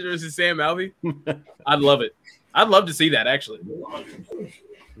tune-up versus Sam Alvey. I'd love it. I'd love to see that actually.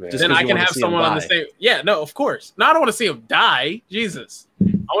 Then I can have someone on the same. Yeah, no, of course. No, I don't want to see him die. Jesus,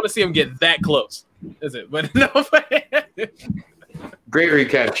 I want to see him get that close. Is it? But no. Great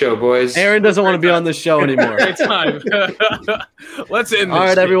recap show, boys. Aaron doesn't want to be on this show anymore. Great time. Let's end this. All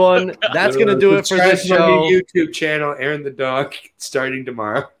right, everyone. That's going to do it for this show. YouTube channel, Aaron the Dog, starting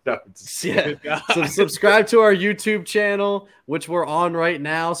tomorrow. Yeah. So subscribe to our YouTube channel, which we're on right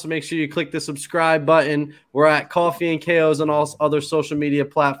now. So make sure you click the subscribe button. We're at Coffee and KOs on all other social media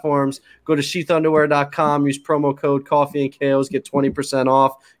platforms. Go to sheathunderwear.com. Use promo code Coffee and KOs. Get 20%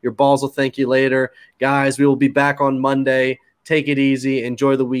 off. Your balls will thank you later. Guys, we will be back on Monday. Take it easy.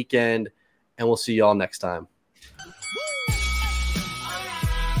 Enjoy the weekend. And we'll see you all next time.